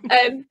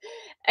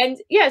 and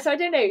yeah, so I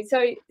don't know. So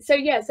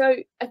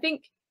I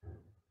think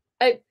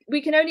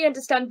we can only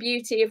understand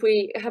beauty if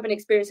we have an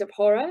experience of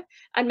horror,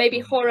 and maybe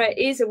horror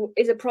is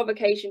a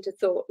provocation to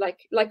thought.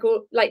 Like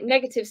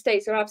negative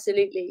states are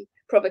absolutely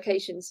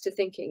provocations to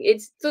thinking.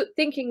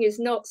 Thinking is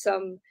not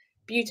some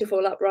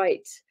beautiful,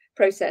 upright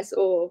process,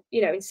 or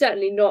and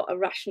certainly not a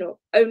rational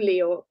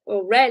only, or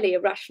rarely a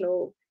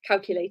rational,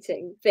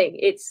 calculating thing.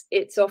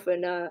 It's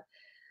often a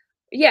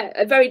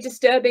very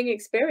disturbing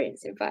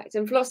experience, in fact,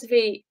 and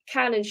philosophy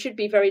can and should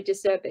be very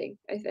disturbing,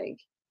 I think.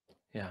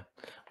 Yeah.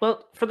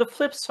 Well, for the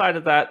flip side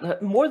of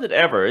that, more than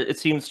ever, it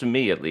seems to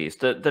me at least,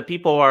 that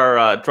people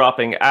are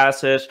dropping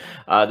acid,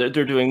 they're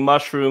doing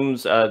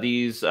mushrooms,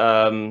 these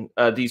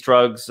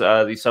drugs,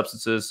 these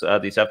substances,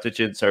 these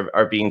aptogens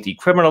are being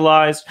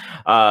decriminalized.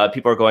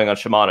 People are going on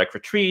shamanic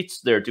retreats.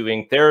 They're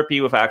doing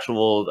therapy with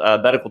actual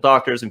medical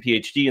doctors and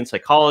PhD and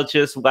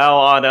psychologists while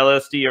on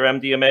LSD or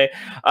MDMA,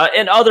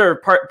 and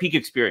other peak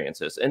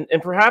experiences. And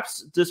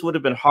perhaps this would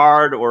have been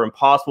hard or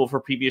impossible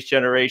for previous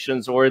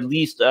generations, or at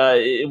least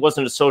it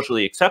wasn't as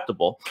socially acceptable.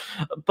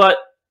 But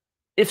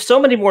if so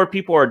many more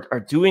people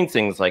are doing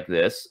things like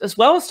this, as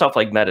well as stuff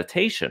like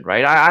meditation,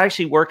 right? I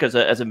actually work as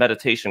a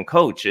meditation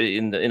coach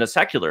in a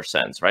secular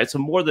sense, right? So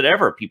more than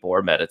ever, people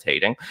are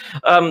meditating.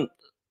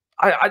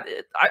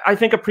 I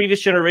think a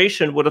previous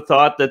generation would have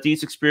thought that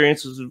these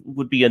experiences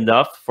would be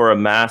enough for a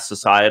mass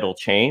societal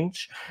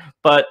change,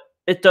 but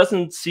it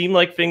doesn't seem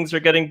like things are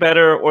getting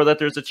better, or that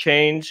there's a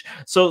change.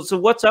 So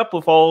what's up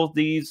with all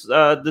these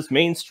this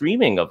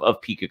mainstreaming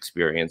of peak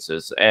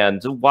experiences,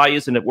 and why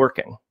isn't it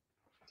working?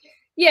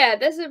 Yeah,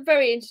 that's a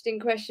very interesting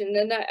question.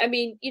 And I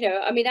mean,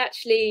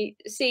 actually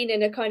seen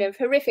in a kind of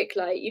horrific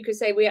light, you could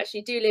say we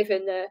actually do live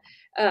in the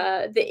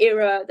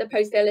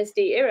post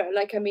LSD era.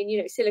 Like, I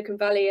mean, Silicon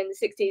Valley in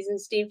the 60s, and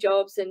Steve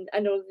Jobs and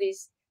all of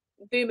these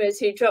boomers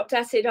who dropped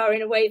acid are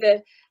in a way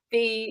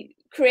the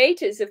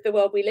creators of the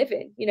world we live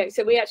in.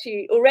 So we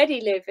actually already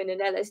live in an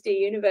LSD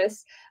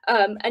universe,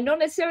 and not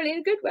necessarily in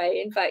a good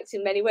way. In fact,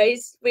 in many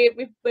ways,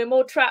 we're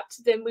more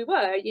trapped than we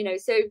were.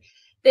 So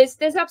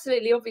there's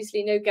absolutely,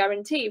 obviously, no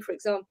guarantee, for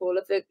example,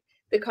 of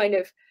the kind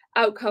of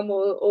outcome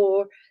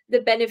or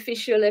the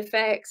beneficial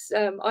effects,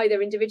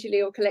 either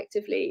individually or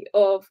collectively,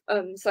 of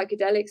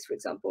psychedelics, for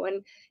example.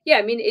 And yeah,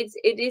 I mean,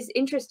 it is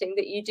interesting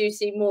that you do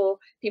see more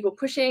people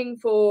pushing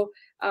for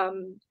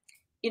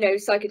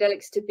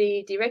psychedelics to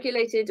be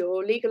deregulated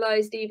or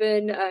legalized,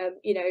 even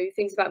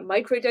things about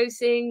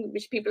microdosing,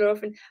 which people are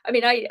often, I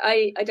mean,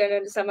 I don't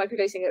understand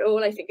microdosing at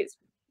all. I think it's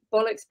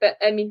bollocks, but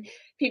I mean,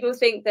 people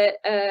think that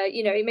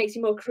it makes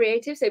you more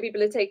creative, so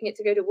people are taking it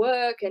to go to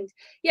work. And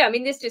yeah, I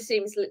mean, this just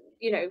seems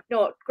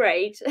not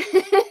great.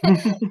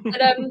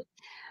 But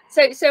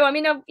so I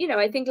mean,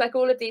 I think, like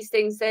all of these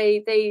things,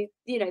 they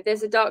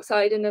there's a dark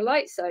side and a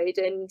light side.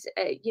 And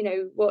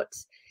what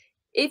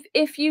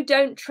if you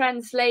don't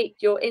translate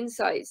your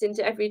insights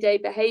into everyday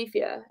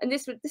behavior, and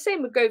the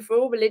same would go for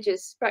all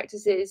religious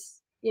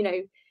practices,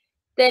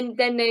 then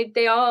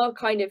they are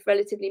kind of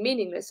relatively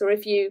meaningless. Or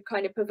if you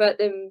kind of pervert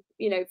them,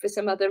 for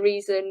some other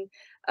reason.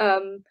 I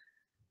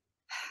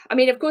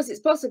mean, of course, it's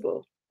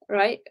possible,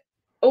 right?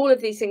 All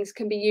of these things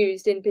can be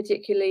used in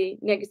particularly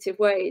negative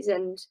ways.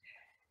 And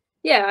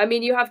yeah, I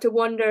mean, you have to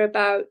wonder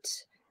about,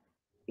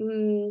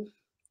 I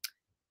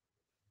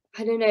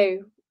don't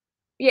know.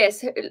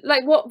 Yes,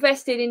 like what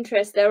vested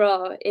interests there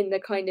are in the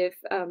kind of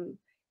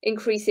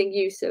increasing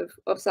use of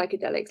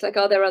psychedelics. Like,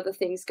 are there other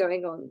things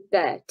going on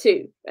there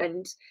too?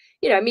 And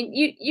I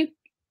mean,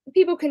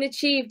 people can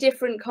achieve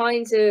different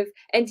kinds of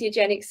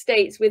entheogenic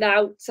states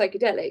without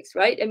psychedelics,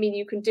 right? I mean,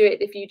 you can do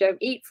it if you don't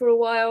eat for a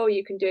while.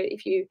 You can do it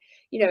if you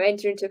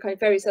enter into kind of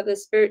various other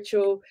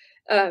spiritual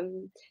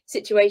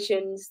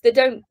situations that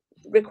don't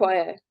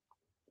require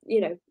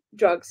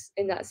drugs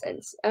in that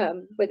sense.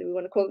 Whether we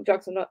want to call them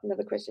drugs or not,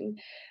 another question.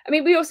 I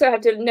mean, we also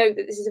have to note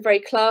that this is a very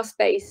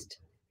class-based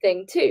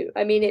thing too.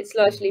 I mean, it's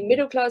largely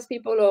middle-class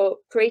people or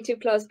creative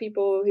class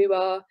people who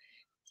are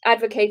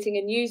advocating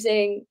and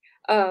using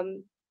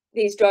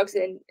these drugs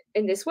in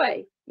this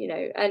way,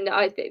 and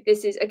I think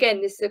this is a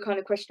kind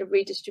of question of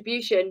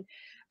redistribution.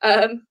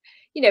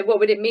 What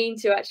would it mean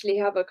to actually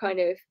have a kind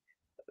of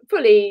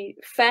fully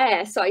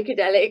fair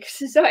psychedelic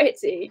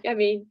society? I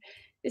mean,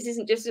 this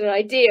isn't just an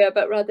idea,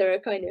 but rather a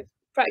kind of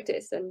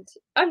practice. And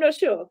I'm not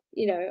sure,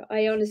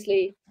 I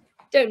honestly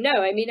don't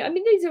know. I mean,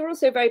 these are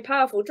also very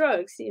powerful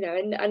drugs,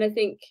 and I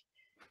think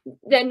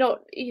they're not,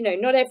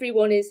 not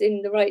everyone is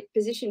in the right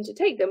position to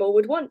take them or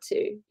would want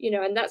to,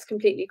 and that's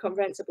completely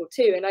comprehensible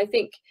too. And I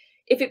think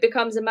if it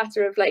becomes a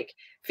matter of like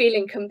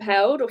feeling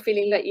compelled or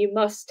feeling like you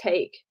must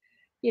take,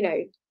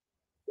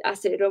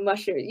 acid or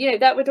mushrooms,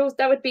 that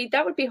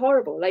would be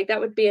horrible. Like, that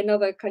would be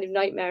another kind of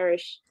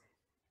nightmarish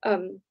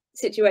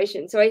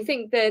situation. So I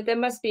think there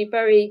must be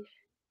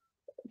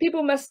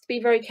people must be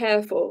very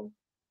careful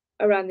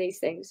around these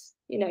things,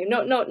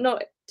 not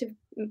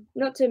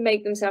to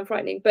make them sound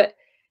frightening, but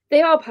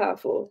they are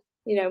powerful,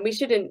 you know, and we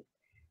shouldn't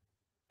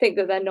think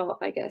that they're not,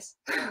 I guess.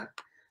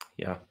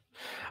 Yeah.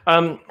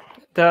 On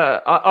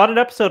an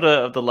episode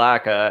of the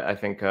LAC, I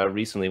think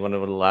recently, one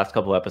of the last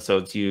couple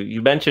episodes,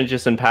 you mentioned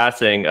just in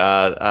passing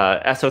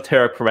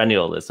esoteric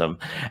perennialism,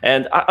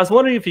 and I was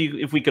wondering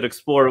if we could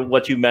explore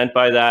what you meant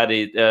by that.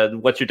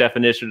 What's your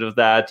definition of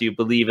that? Do you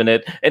believe in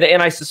it?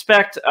 And I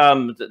suspect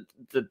that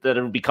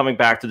it would be coming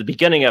back to the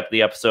beginning of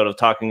the episode of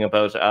talking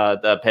about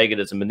the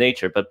paganism and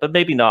nature, but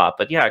maybe not.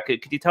 But yeah,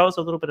 could you tell us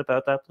a little bit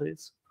about that,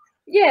 please?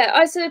 Yeah,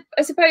 I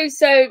suppose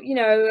so. You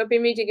know, I've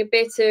been reading a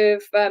bit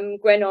of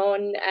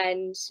Guénon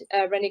and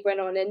René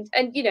Guénon,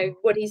 and you know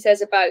what he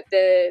says about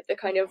the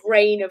kind of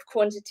reign of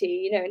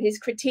quantity. You know, and his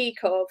critique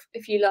of,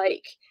 if you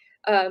like,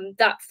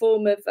 that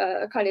form of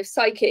a kind of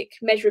psychic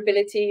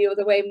measurability, or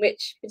the way in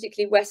which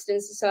particularly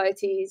Western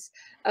societies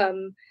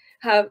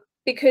have,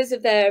 because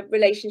of their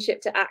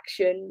relationship to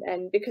action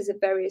and because of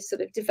various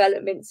sort of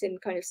developments in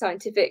kind of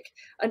scientific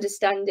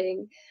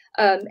understanding,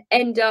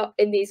 end up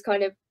in these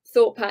kind of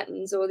thought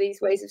patterns or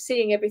these ways of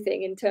seeing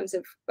everything in terms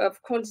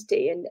of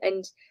quantity,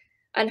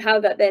 and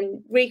how that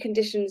then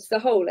reconditions the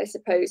whole, I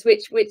suppose,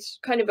 which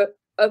kind of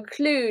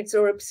occludes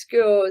or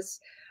obscures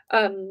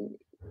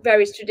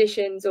various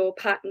traditions or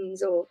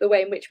patterns, or the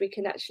way in which we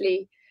can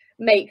actually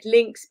make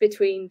links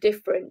between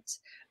different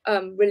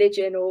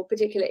religion or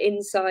particular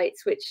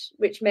insights,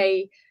 which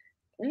may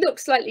look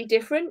slightly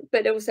different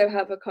but also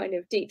have a kind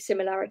of deep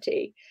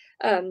similarity,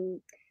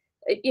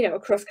 you know,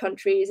 across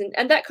countries,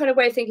 and that kind of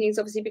way of thinking has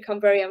obviously become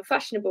very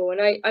unfashionable.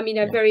 And I mean,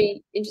 I'm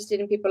very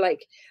interested in people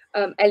like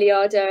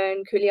Eliade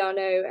and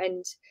Culiano,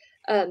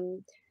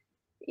 and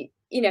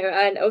you know,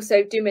 and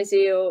also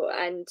Dumézil,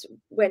 and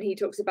when he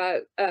talks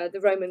about the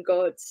Roman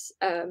gods,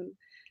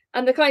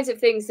 and the kinds of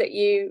things that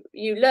you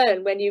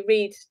learn when you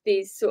read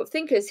these sort of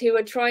thinkers who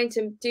are trying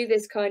to do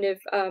this kind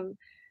of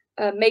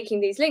making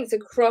these links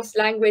across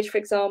language, for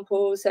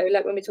example. So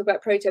like when we talk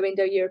about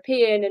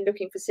Proto-Indo-European and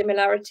looking for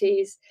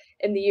similarities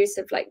in the use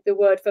of like the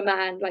word for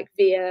man, like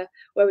vir,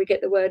 where we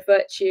get the word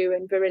virtue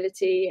and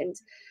virility, and,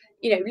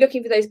 you know,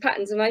 looking for those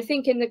patterns. And I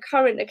think in the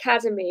current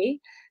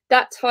academy,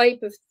 that type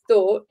of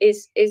thought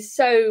is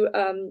so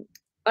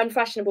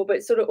unfashionable,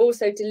 but sort of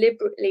also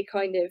deliberately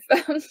kind of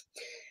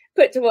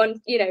put to one,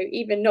 you know,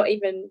 even not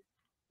even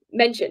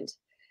mentioned,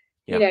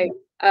 you know,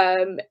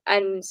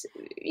 and,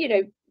 you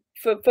know,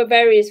 for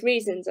various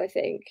reasons, I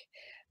think.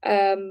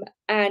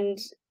 And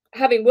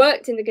having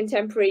worked in the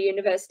contemporary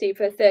university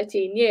for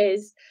 13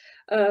 years,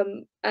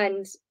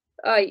 and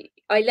I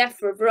left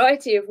for a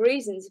variety of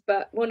reasons,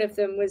 but one of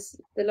them was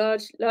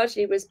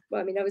largely was,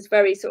 I mean, I was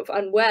very sort of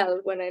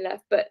unwell when I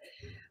left, but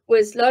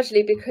was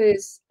largely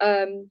because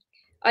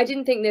I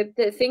didn't think that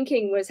the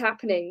thinking was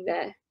happening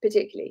there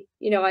particularly.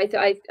 You know,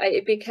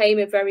 it became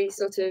a very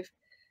sort of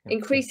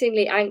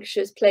increasingly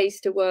anxious place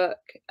to work,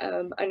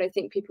 and I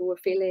think people were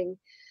feeling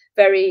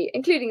very,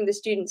 including the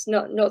students,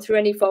 not through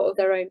any fault of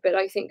their own, but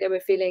I think they were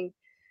feeling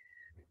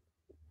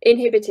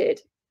inhibited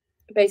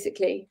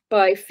basically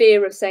by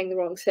fear of saying the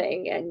wrong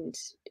thing, and,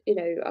 you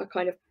know, a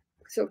kind of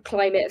sort of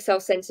climate of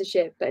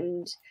self-censorship,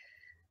 and,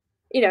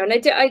 you know, and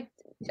I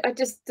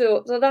just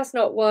thought, well, that's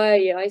not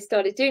why I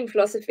started doing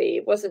philosophy.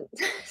 It wasn't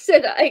so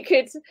that I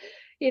could,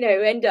 you know,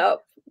 end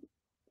up,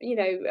 you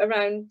know,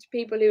 around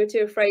people who were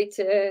too afraid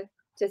to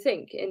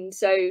think. And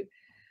so,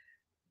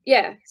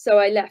 yeah, so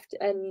I left,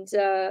 and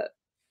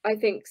I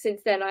think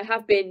since then I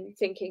have been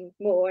thinking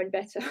more and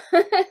better.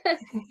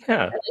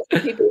 Yeah.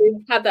 People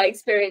who have that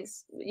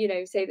experience, you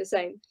know, say the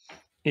same.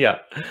 Yeah.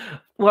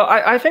 Well,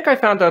 I think I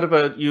found out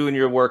about you and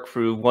your work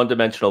through One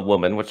Dimensional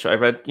Woman, which I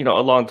read, you know,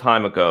 a long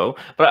time ago.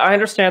 But I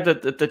understand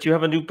that you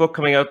have a new book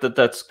coming out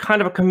that's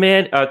kind of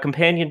a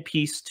companion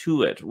piece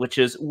to it, which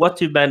is What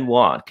Do Men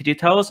Want? Could you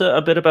tell us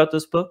a bit about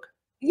this book?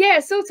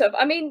 Yeah, sort of.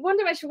 I mean, One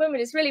Dimensional Woman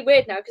is really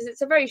weird now because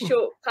it's a very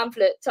short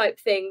pamphlet type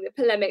thing, the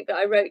polemic that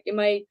I wrote in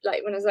my,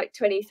 like, when I was like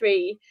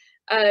 23.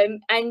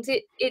 And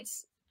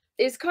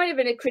it's kind of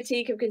in a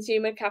critique of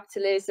consumer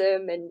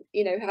capitalism, and,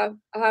 you know,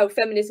 how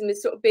feminism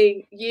is sort of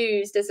being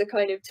used as a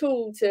kind of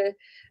tool to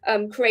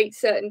create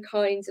certain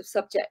kinds of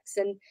subjects.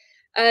 And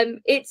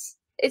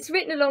it's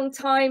written a long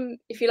time,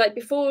 if you like,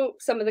 before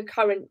some of the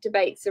current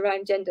debates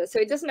around gender. So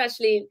it doesn't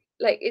actually,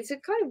 like, it's a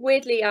kind of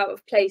weirdly out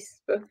of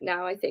place book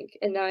now, I think.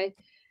 And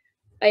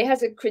it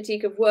has a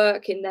critique of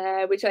work in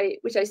there, which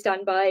I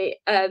stand by,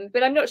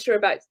 but I'm not sure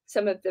about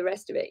some of the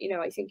rest of it. You know,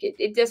 I think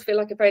it does feel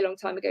like a very long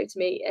time ago to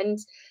me. And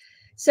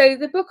so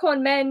the book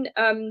on men,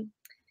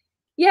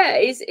 yeah,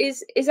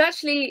 is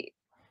actually,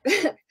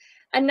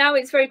 and now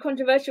it's very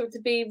controversial to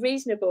be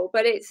reasonable,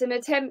 but it's an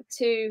attempt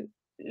to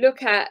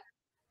look at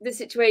the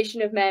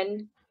situation of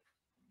men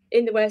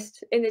in the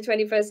West in the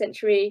 21st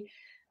century,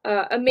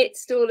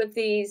 amidst all of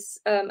these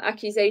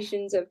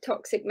accusations of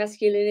toxic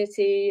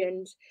masculinity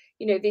and,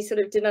 you know, these sort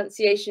of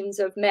denunciations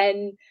of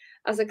men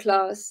as a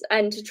class,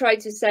 and to try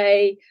to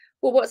say,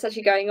 well, what's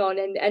actually going on,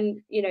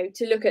 and you know,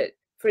 to look at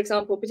for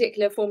example,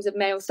 particular forms of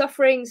male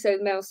suffering, so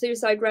male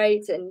suicide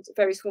rate and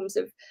various forms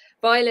of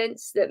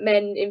violence that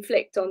men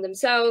inflict on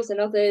themselves and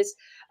others,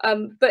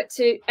 but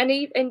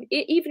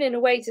even in a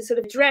way to sort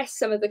of address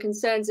some of the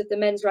concerns of the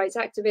men's rights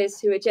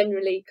activists who are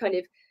generally kind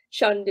of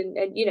shunned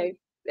and you know,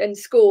 and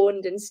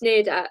scorned and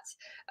sneered at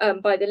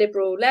by the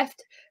liberal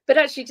left, but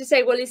actually to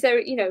say, well, is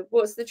there, you know,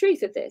 what's the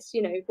truth of this,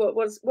 you know,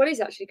 what is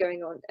actually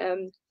going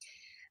on,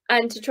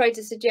 and to try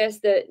to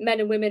suggest that men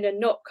and women are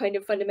not kind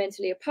of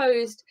fundamentally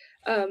opposed,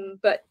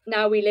 but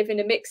now we live in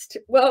a mixed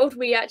world,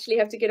 we actually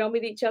have to get on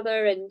with each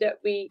other, and that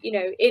we, you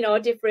know, in our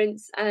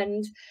difference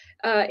and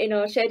in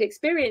our shared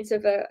experience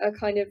of a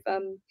kind of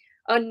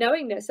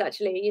unknowingness,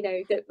 actually, you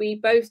know, that we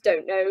both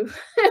don't know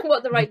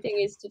what the right thing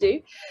is to do,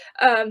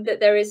 that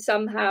there is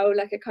somehow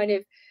like a kind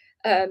of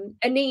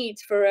a need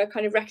for a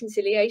kind of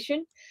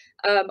reconciliation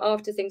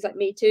after things like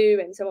Me Too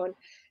and so on.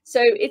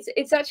 So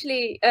it's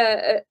actually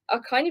a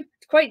kind of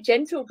quite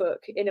gentle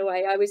book in a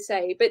way, I would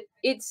say, but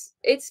it's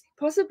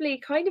possibly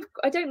kind of,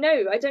 I don't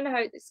know how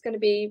it's going to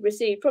be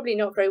received, probably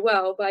not very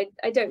well, but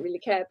I don't really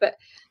care. But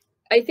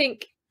I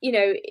think, you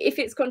know, if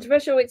it's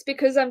controversial, it's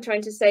because I'm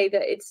trying to say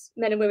that it's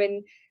men and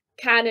women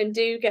can and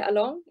do get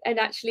along, and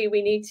actually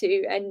we need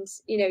to, and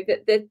you know,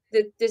 that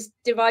this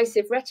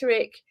divisive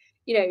rhetoric,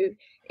 you know,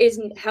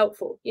 isn't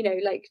helpful, you know,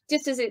 like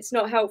just as it's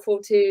not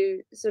helpful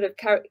to sort of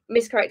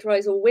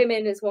mischaracterize all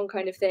women as one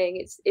kind of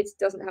thing, it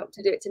doesn't help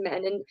to do it to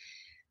men.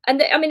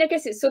 And I mean, I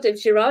guess it's sort of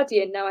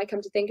Girardian now I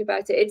come to think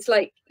about it. It's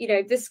like, you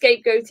know, the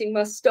scapegoating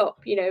must stop,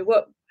 you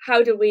know,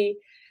 how do we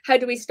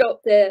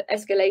stop the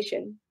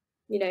escalation,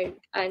 you know,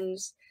 and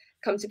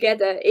come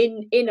together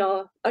in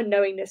our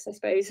unknowingness, I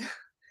suppose.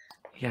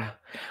 Yeah.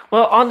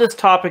 Well, on this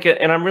topic,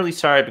 and I'm really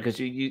sorry because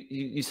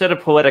you said a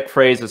poetic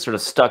phrase that sort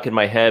of stuck in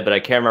my head, but I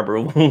can't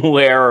remember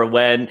where or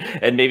when,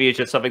 and maybe it's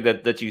just something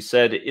that you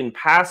said in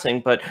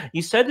passing, but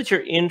you said that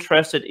you're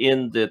interested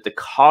in the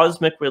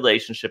cosmic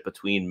relationship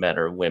between men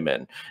or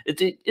women.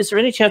 Is there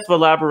any chance of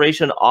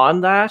elaboration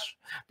on that?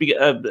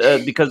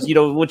 Because you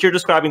know, what you're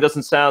describing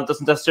doesn't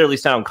necessarily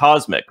sound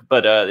cosmic,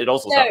 but it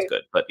also sounds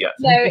good. But yeah.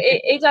 No,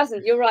 it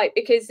doesn't. You're right,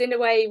 because in a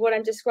way what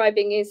I'm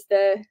describing is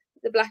the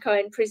black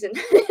iron prison.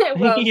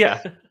 Well,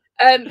 yeah,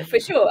 for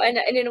sure, and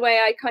in a way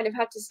I kind of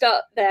have to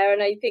start there,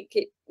 and I think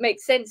it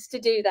makes sense to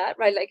do that,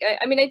 right? Like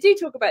I mean, I do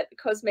talk about the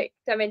cosmic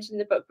dimension in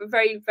the book, but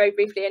very, very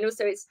briefly, and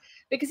also it's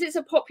because it's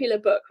a popular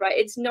book, right?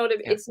 It's not a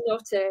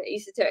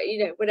esoteric,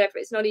 you know, whatever,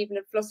 it's not even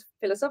a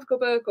philosophical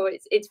book, or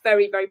it's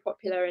very, very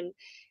popular, and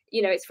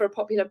you know, it's for a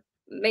popular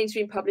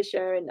mainstream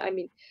publisher. And I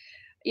mean,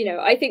 you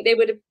know, I think they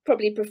would have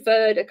probably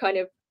preferred a kind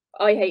of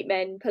I hate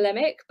men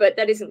polemic, but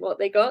that isn't what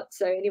they got.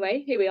 So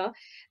anyway, here we are.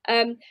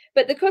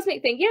 But the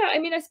cosmic thing, yeah, I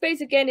mean, I suppose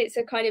again, it's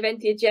a kind of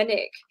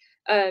entheogenic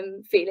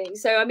feeling.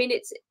 So I mean,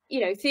 it's, you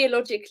know,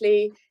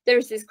 theologically, there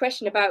is this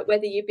question about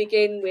whether you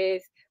begin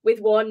with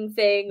one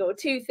thing or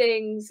two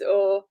things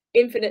or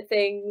infinite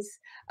things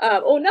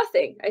or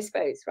nothing, I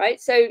suppose,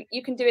 right? So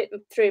you can do it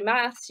through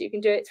maths, you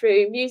can do it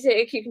through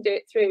music, you can do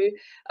it through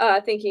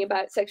thinking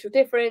about sexual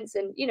difference.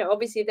 And, you know,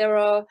 obviously there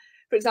are,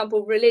 for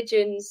example,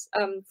 religions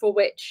for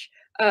which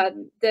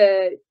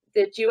the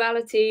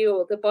duality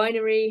or the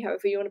binary,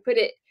 however you want to put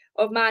it,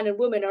 of man and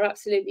woman are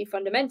absolutely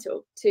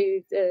fundamental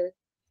to the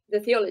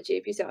theology,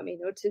 if you see what I mean,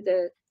 or to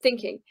the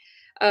thinking.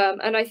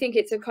 And I think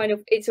it's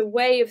a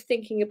way of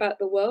thinking about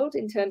the world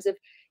in terms of,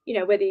 you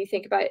know, whether you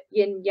think about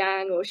yin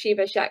yang or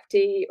Shiva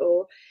Shakti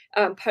or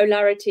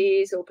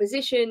polarities or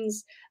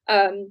positions,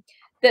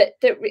 that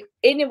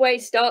in a way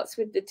starts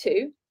with the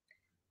two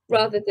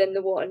rather than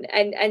the one.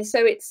 And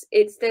so it's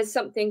there's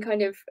something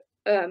kind of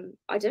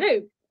I don't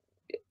know,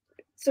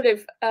 sort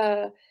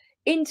of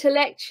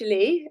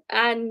intellectually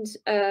and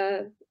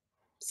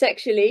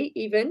sexually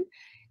even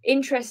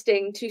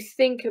interesting to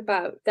think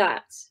about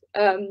that.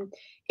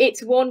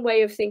 It's one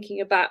way of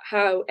thinking about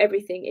how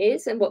everything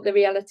is and what the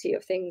reality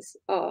of things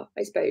are,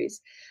 I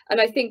suppose. And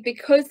I think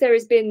because there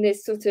has been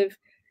this sort of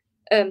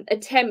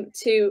attempt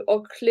to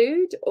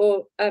occlude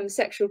or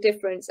sexual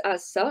difference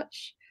as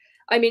such,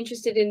 I'm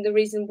interested in the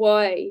reason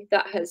why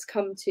that has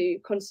come to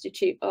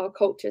constitute our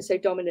culture so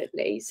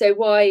dominantly. So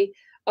why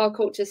our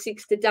culture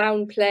seeks to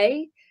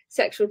downplay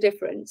sexual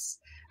difference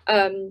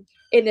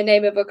in the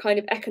name of a kind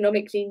of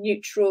economically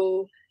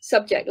neutral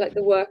subject like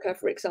the worker,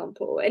 for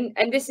example.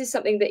 And this is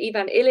something that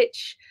Ivan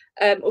Illich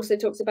also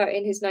talks about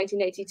in his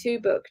 1982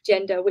 book,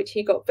 Gender, which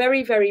he got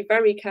very, very,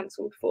 very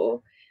cancelled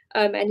for.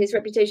 And his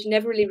reputation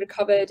never really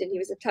recovered, and he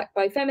was attacked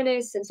by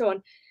feminists and so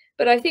on.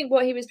 But I think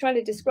what he was trying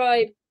to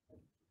describe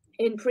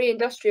in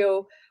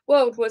pre-industrial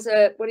world was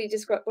what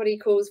he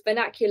calls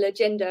vernacular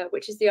gender,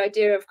 which is the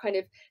idea of kind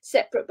of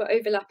separate but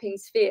overlapping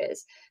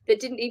spheres that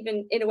didn't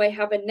even in a way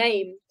have a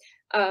name.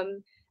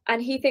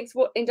 And he thinks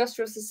what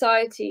industrial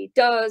society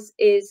does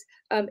is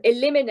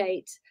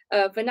eliminate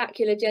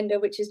vernacular gender,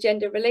 which is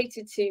gender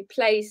related to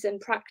place and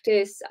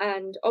practice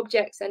and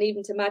objects and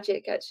even to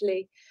magic,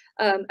 actually,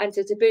 and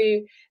to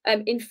taboo,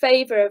 in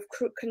favor of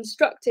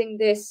constructing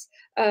this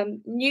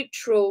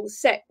neutral,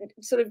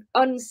 sort of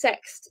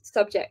unsexed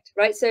subject,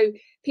 right? So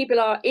people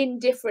are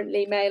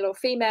indifferently male or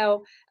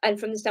female, and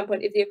from the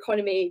standpoint of the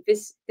economy,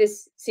 this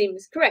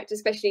seems correct,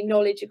 especially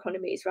knowledge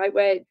economies, right,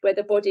 where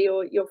the body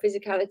or your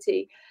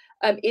physicality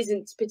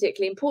isn't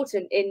particularly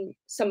important in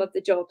some of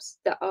the jobs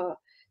that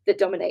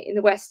dominate in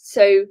the West.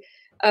 So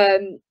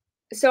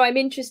so I'm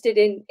interested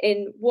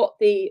in what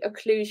the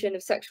occlusion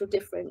of sexual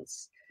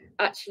difference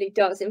actually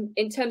does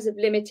in terms of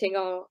limiting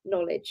our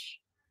knowledge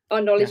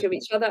of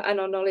each other and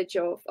our knowledge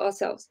of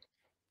ourselves.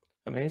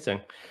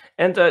 Amazing.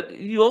 And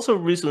you also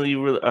recently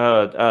put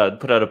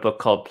out a book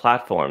called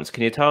Platforms.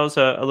 Can you tell us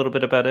a little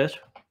bit about it?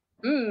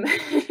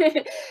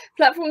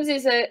 Platforms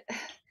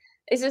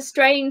is a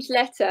strange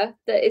letter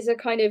that is a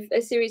kind of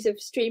a series of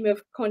stream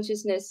of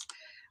consciousness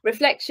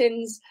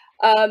reflections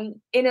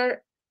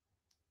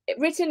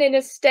written in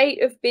a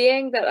state of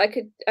being that I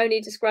could only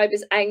describe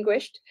as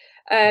anguished.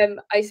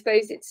 I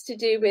suppose it's to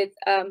do with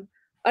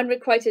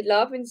unrequited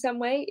love in some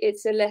way.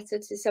 It's a letter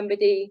to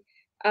somebody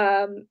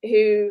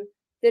who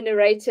the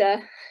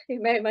narrator,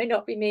 who may or may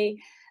not be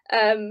me,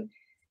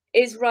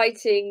 is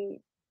writing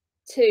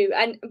to,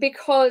 and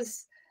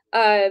because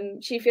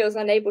she feels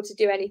unable to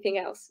do anything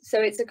else.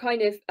 So it's a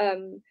kind of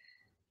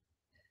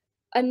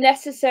a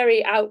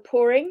necessary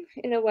outpouring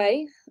in a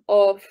way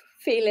of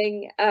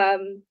feeling.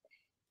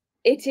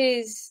 It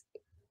is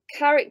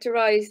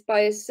characterized by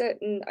a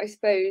certain, I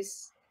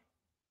suppose,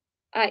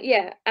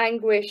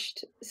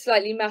 anguished,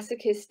 slightly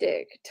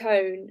masochistic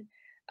tone.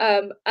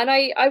 And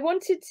I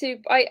wanted to,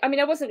 I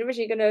mean, I wasn't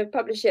originally going to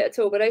publish it at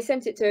all, but I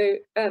sent it to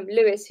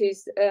Lewis,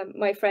 who's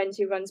my friend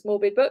who runs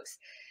Morbid Books.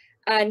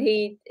 And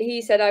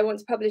he said, I want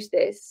to publish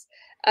this.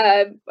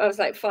 I was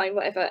like, fine,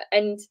 whatever.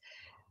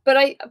 But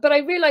I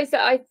realized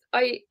that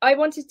I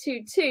wanted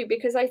to too,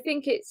 because I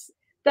think it's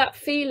that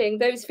feeling,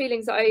 those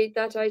feelings that I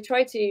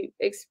try to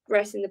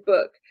express in the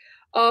book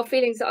are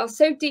feelings that are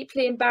so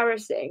deeply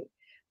embarrassing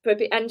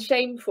and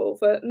shameful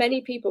for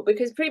many people,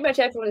 because pretty much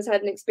everyone has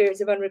had an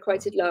experience of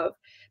unrequited love,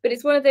 but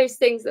it's one of those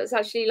things that's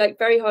actually like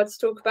very hard to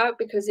talk about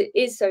because it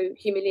is so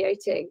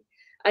humiliating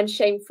and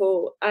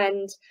shameful.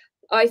 And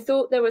I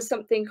thought there was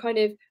something kind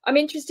of, I'm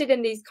interested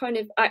in these kind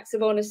of acts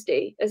of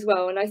honesty as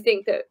well. And I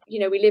think that,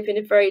 you know, we live in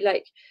a very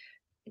like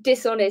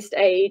dishonest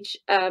age,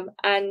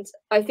 and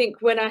I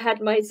think when I had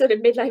my sort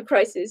of midlife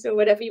crisis, or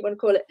whatever you want to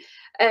call it,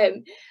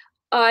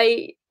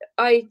 I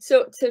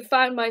sort of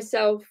found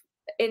myself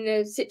in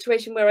a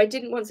situation where I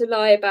didn't want to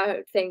lie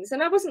about things,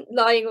 and I wasn't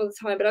lying all the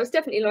time, but I was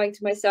definitely lying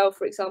to myself,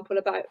 for example,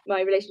 about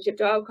my relationship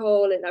to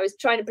alcohol, and I was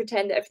trying to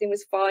pretend that everything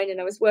was fine, and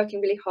I was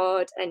working really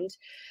hard, and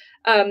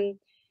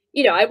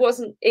you know, I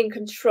wasn't in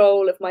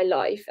control of my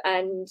life,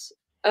 and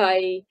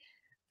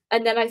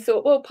then I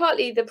thought, well,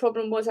 partly the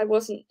problem was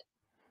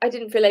I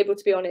didn't feel able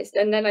to be honest.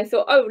 And then I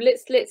thought, oh,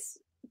 let's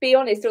be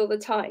honest all the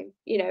time,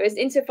 you know, as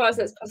insofar as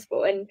that's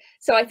possible. And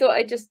so I thought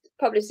I'd just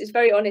publish this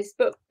very honest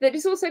book that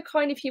is also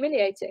kind of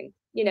humiliating,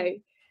 you know,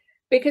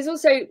 because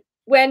also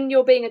when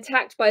you're being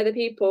attacked by the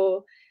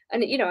people,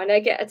 and, you know, and I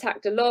get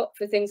attacked a lot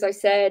for things I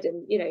said,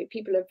 and, you know,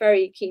 people are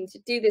very keen to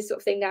do this sort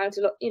of thing now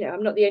you know,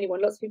 I'm not the only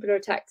one, lots of people are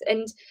attacked.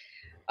 And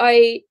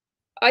I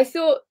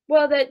thought,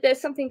 well,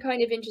 there's something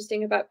kind of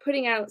interesting about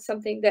putting out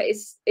something that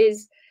is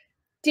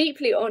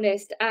deeply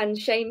honest and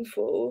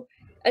shameful,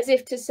 as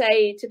if to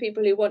say to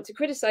people who want to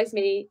criticize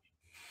me,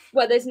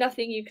 well, there's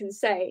nothing you can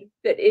say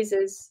that is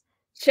as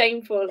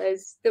shameful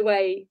as the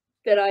way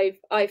that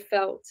I've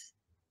felt,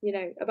 you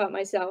know, about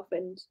myself.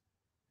 And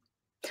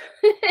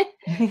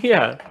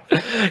yeah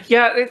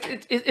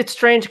it's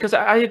strange, because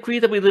I agree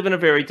that we live in a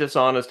very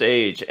dishonest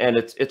age, and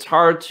it's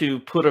hard to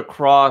put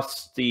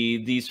across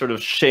these sort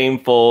of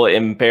shameful,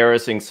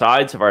 embarrassing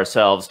sides of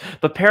ourselves,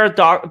 but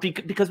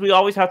because we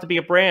always have to be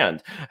a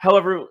brand.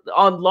 However,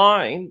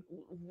 online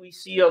we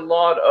see a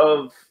lot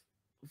of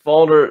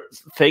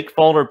fake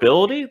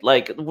vulnerability,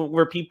 like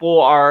where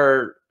people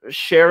are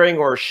sharing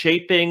or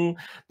shaping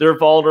their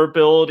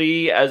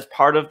vulnerability as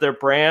part of their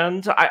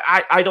brand.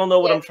 I don't know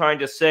what I'm trying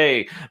to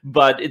say,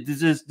 but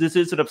this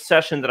is an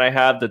obsession that I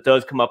have that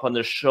does come up on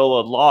this show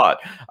a lot,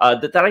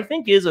 that I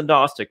think is a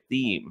Gnostic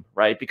theme,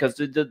 right? Because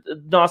the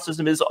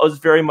Gnosticism is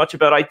very much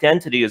about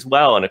identity as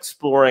well, and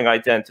exploring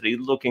identity,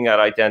 looking at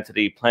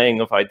identity, playing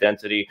with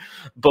identity,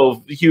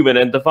 both human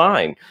and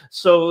divine.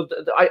 So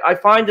I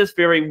find this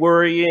very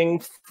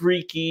worrying,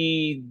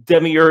 freaky,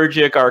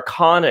 demiurgic,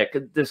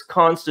 archonic, this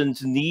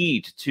constant need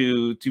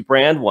to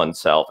brand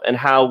oneself, and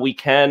how we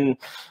can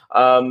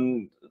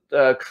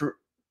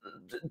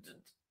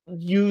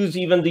use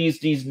even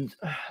the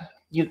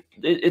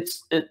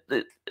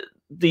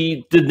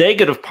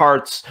negative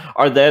parts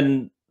are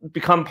then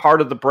become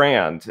part of the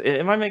brand.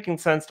 Am I making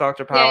sense,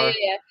 Dr. Power?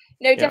 Yeah.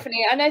 No,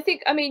 definitely. And I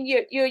think, I mean,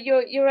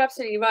 you're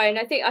absolutely right. And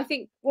I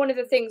think one of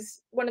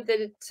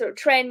the sort of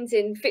trends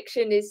in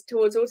fiction is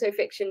towards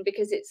autofiction,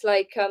 because it's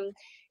like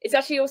it's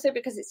actually also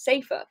because it's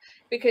safer.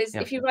 Because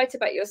if you write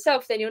about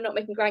yourself, then you're not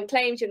making grand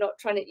claims. You're not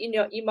trying to, you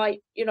know,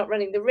 you're not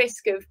running the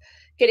risk of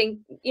getting,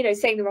 you know,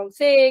 saying the wrong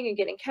thing and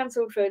getting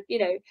cancelled for, you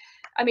know,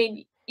 I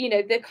mean, you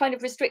know, the kind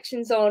of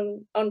restrictions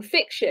on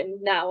fiction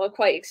now are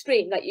quite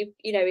extreme. Like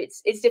you know,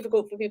 it's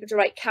difficult for people to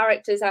write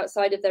characters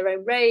outside of their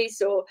own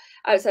race or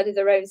outside of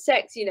their own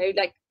sex. You know,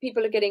 like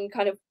people are getting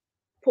kind of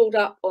pulled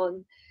up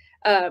on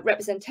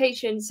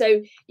representation.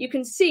 So you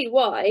can see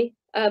why,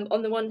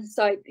 on the one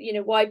side, you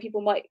know, why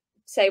people might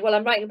say, well,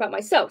 I'm writing about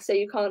myself, so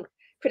you can't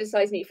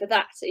criticize me for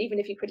that. So even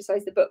if you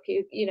criticize the book,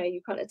 you know,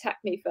 you can't attack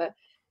me for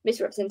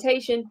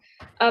misrepresentation.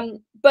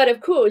 But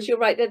of course, you're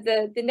right that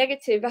the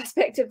negative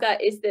aspect of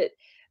that is that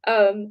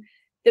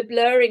the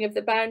blurring of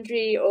the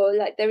boundary, or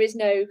like there is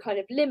no kind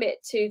of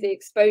limit to the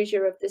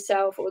exposure of the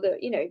self, or the,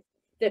 you know,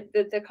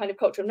 the kind of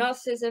culture of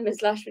narcissism,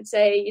 as Lash would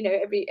say. You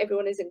know,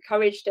 everyone is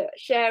encouraged to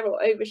share or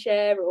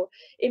overshare or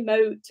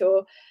emote,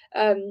 or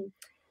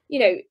you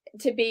know,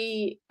 to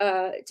be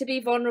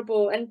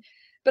vulnerable.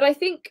 But I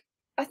think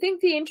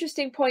the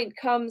interesting point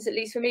comes, at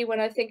least for me, when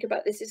I think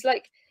about this, is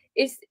like,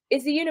 is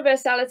the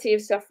universality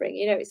of suffering.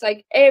 You know, it's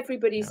like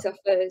everybody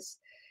suffers.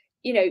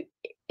 You know,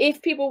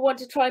 if people want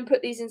to try and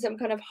put these in some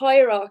kind of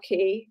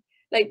hierarchy,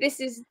 like this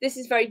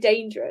is very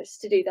dangerous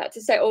to do that,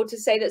 to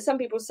say that some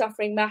people's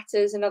suffering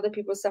matters and other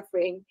people's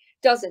suffering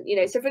doesn't. You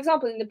know, so for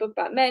example, in the book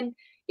about men,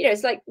 you know,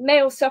 it's like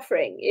male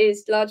suffering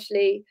is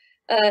largely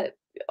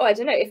I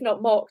don't know, if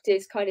not mocked,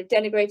 is kind of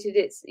denigrated.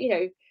 It's, you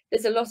know,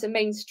 there's a lot of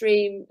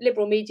mainstream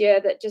liberal media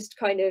that just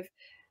kind of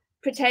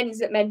pretends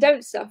that men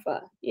don't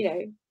suffer, you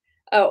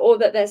know, or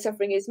that their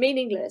suffering is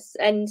meaningless.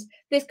 And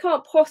this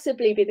can't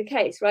possibly be the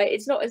case, right?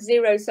 It's not a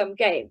zero-sum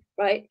game,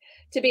 right?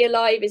 To be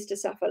alive is to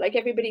suffer. Like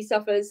everybody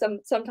suffers,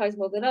 sometimes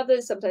more than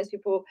others. Sometimes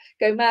people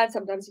go mad,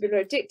 sometimes people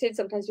are addicted,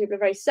 sometimes people are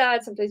very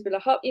sad, sometimes people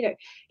are, you know,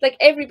 like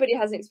everybody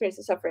has an experience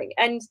of suffering.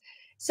 And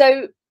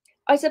so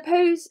I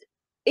suppose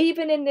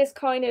even in this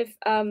kind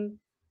of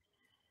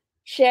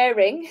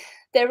sharing,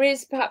 there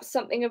is perhaps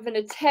something of an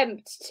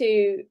attempt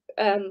to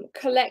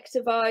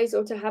collectivize,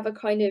 or to have a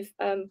kind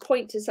of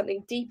point to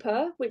something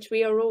deeper, which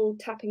we are all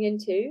tapping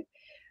into,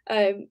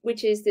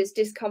 which is this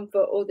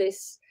discomfort or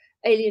this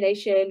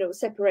alienation or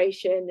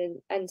separation,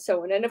 and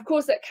so on. And of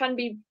course, that can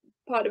be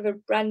part of a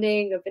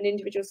branding of an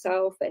individual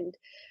self,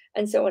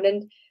 and so on.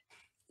 And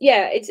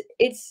yeah,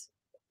 it's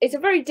a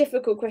very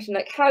difficult question.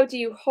 Like, how do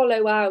you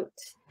hollow out?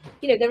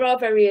 You know, there are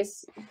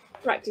various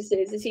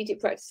practices,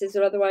 ascetic practices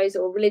or otherwise,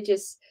 or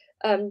religious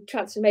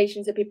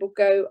transformations that people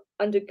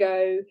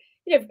undergo.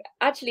 You know,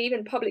 actually,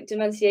 even public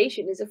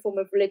denunciation is a form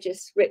of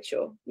religious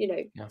ritual. You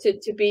know,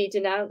 to be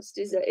denounced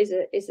is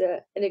an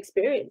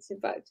experience, in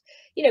fact.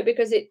 You know,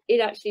 because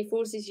it actually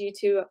forces you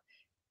to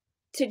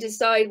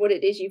decide what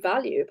it is you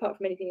value, apart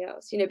from anything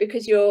else. You know,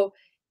 because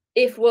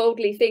if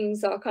worldly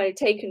things are kind of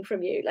taken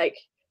from you, like,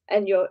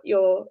 and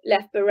you're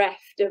left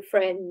bereft of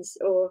friends,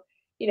 or,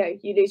 you know,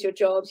 you lose your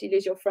jobs, you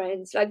lose your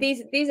friends, like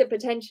these are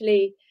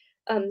potentially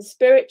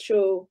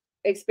spiritual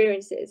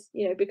experiences,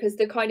 you know, because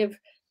the kind of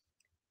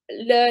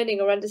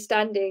learning or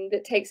understanding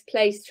that takes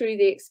place through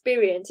the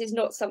experience is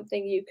not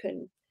something you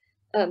can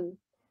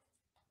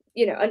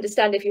you know,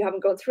 understand if you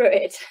haven't gone through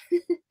it.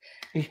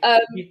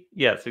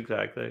 Yes,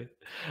 exactly.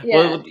 Yeah.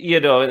 Well, you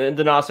know, and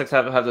the Gnostics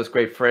have this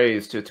great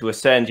phrase: to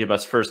ascend, you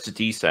must first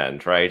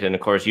descend, right? And of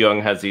course,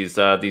 Jung has these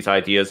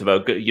ideas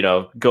about, you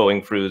know,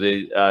 going through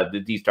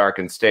these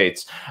darkened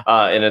states,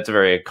 and it's a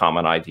very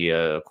common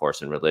idea, of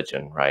course, in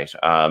religion, right?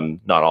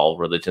 Not all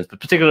religions, but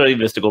particularly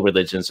mystical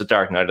religions, the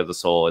dark night of the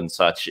soul and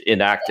such,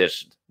 enact it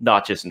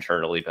not just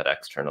internally but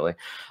externally.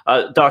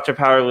 Dr.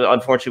 Power,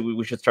 unfortunately,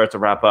 we should start to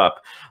wrap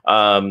up.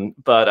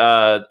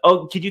 But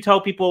could you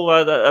tell people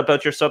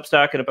about your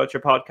Substack and about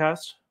your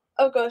podcast?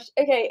 Oh gosh,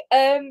 okay.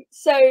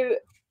 So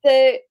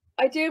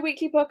I do a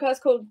weekly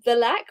podcast called The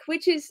Lack,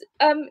 which is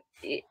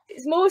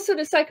it's more sort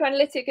of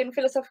psychoanalytic and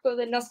philosophical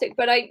than Gnostic,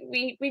 but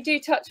we do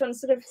touch on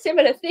sort of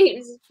similar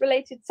themes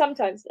related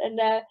sometimes. And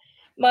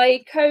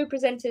my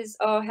co-presenters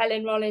are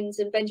Helen Rollins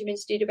and Benjamin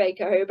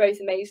Studebaker, who are both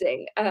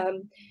amazing.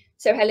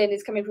 So Helen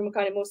is coming from a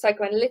kind of more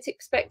psychoanalytic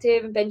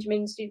perspective, and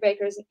Benjamin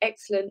Studebaker is an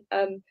excellent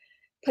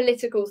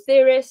political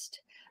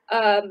theorist.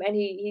 And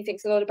he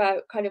thinks a lot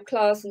about kind of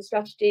class and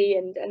strategy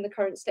and the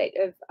current state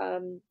of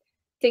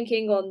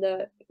thinking on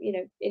the, you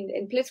know,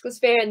 in political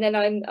sphere. And then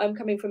I'm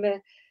coming from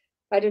a,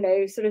 I don't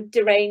know, sort of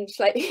deranged,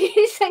 slightly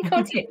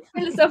psychotic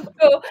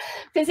philosophical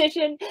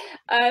position.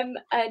 And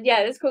yeah,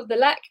 it's called The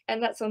Lack,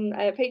 and that's on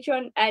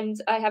Patreon. And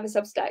I have a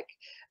Substack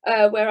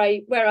where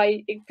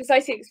I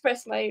precisely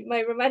express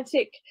my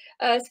romantic,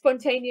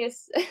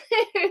 spontaneous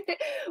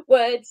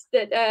words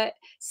that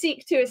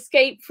seek to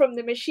escape from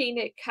the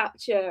machinic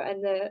capture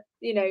and the,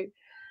 you know,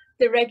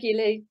 the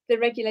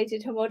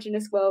regulated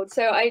homogenous world.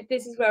 So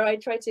this is where I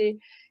try to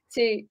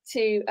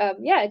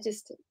yeah,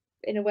 just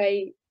in a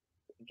way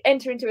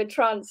enter into a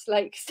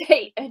trance-like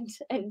state and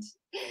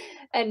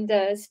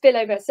spill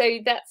over. So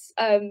that's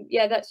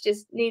yeah, that's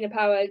just Nina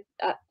Power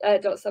at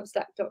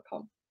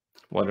 .substack.com.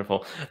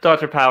 Wonderful.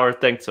 Dr. Power,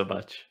 thanks so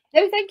much.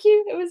 No, thank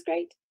you. It was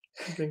great.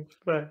 Thanks.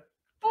 Bye.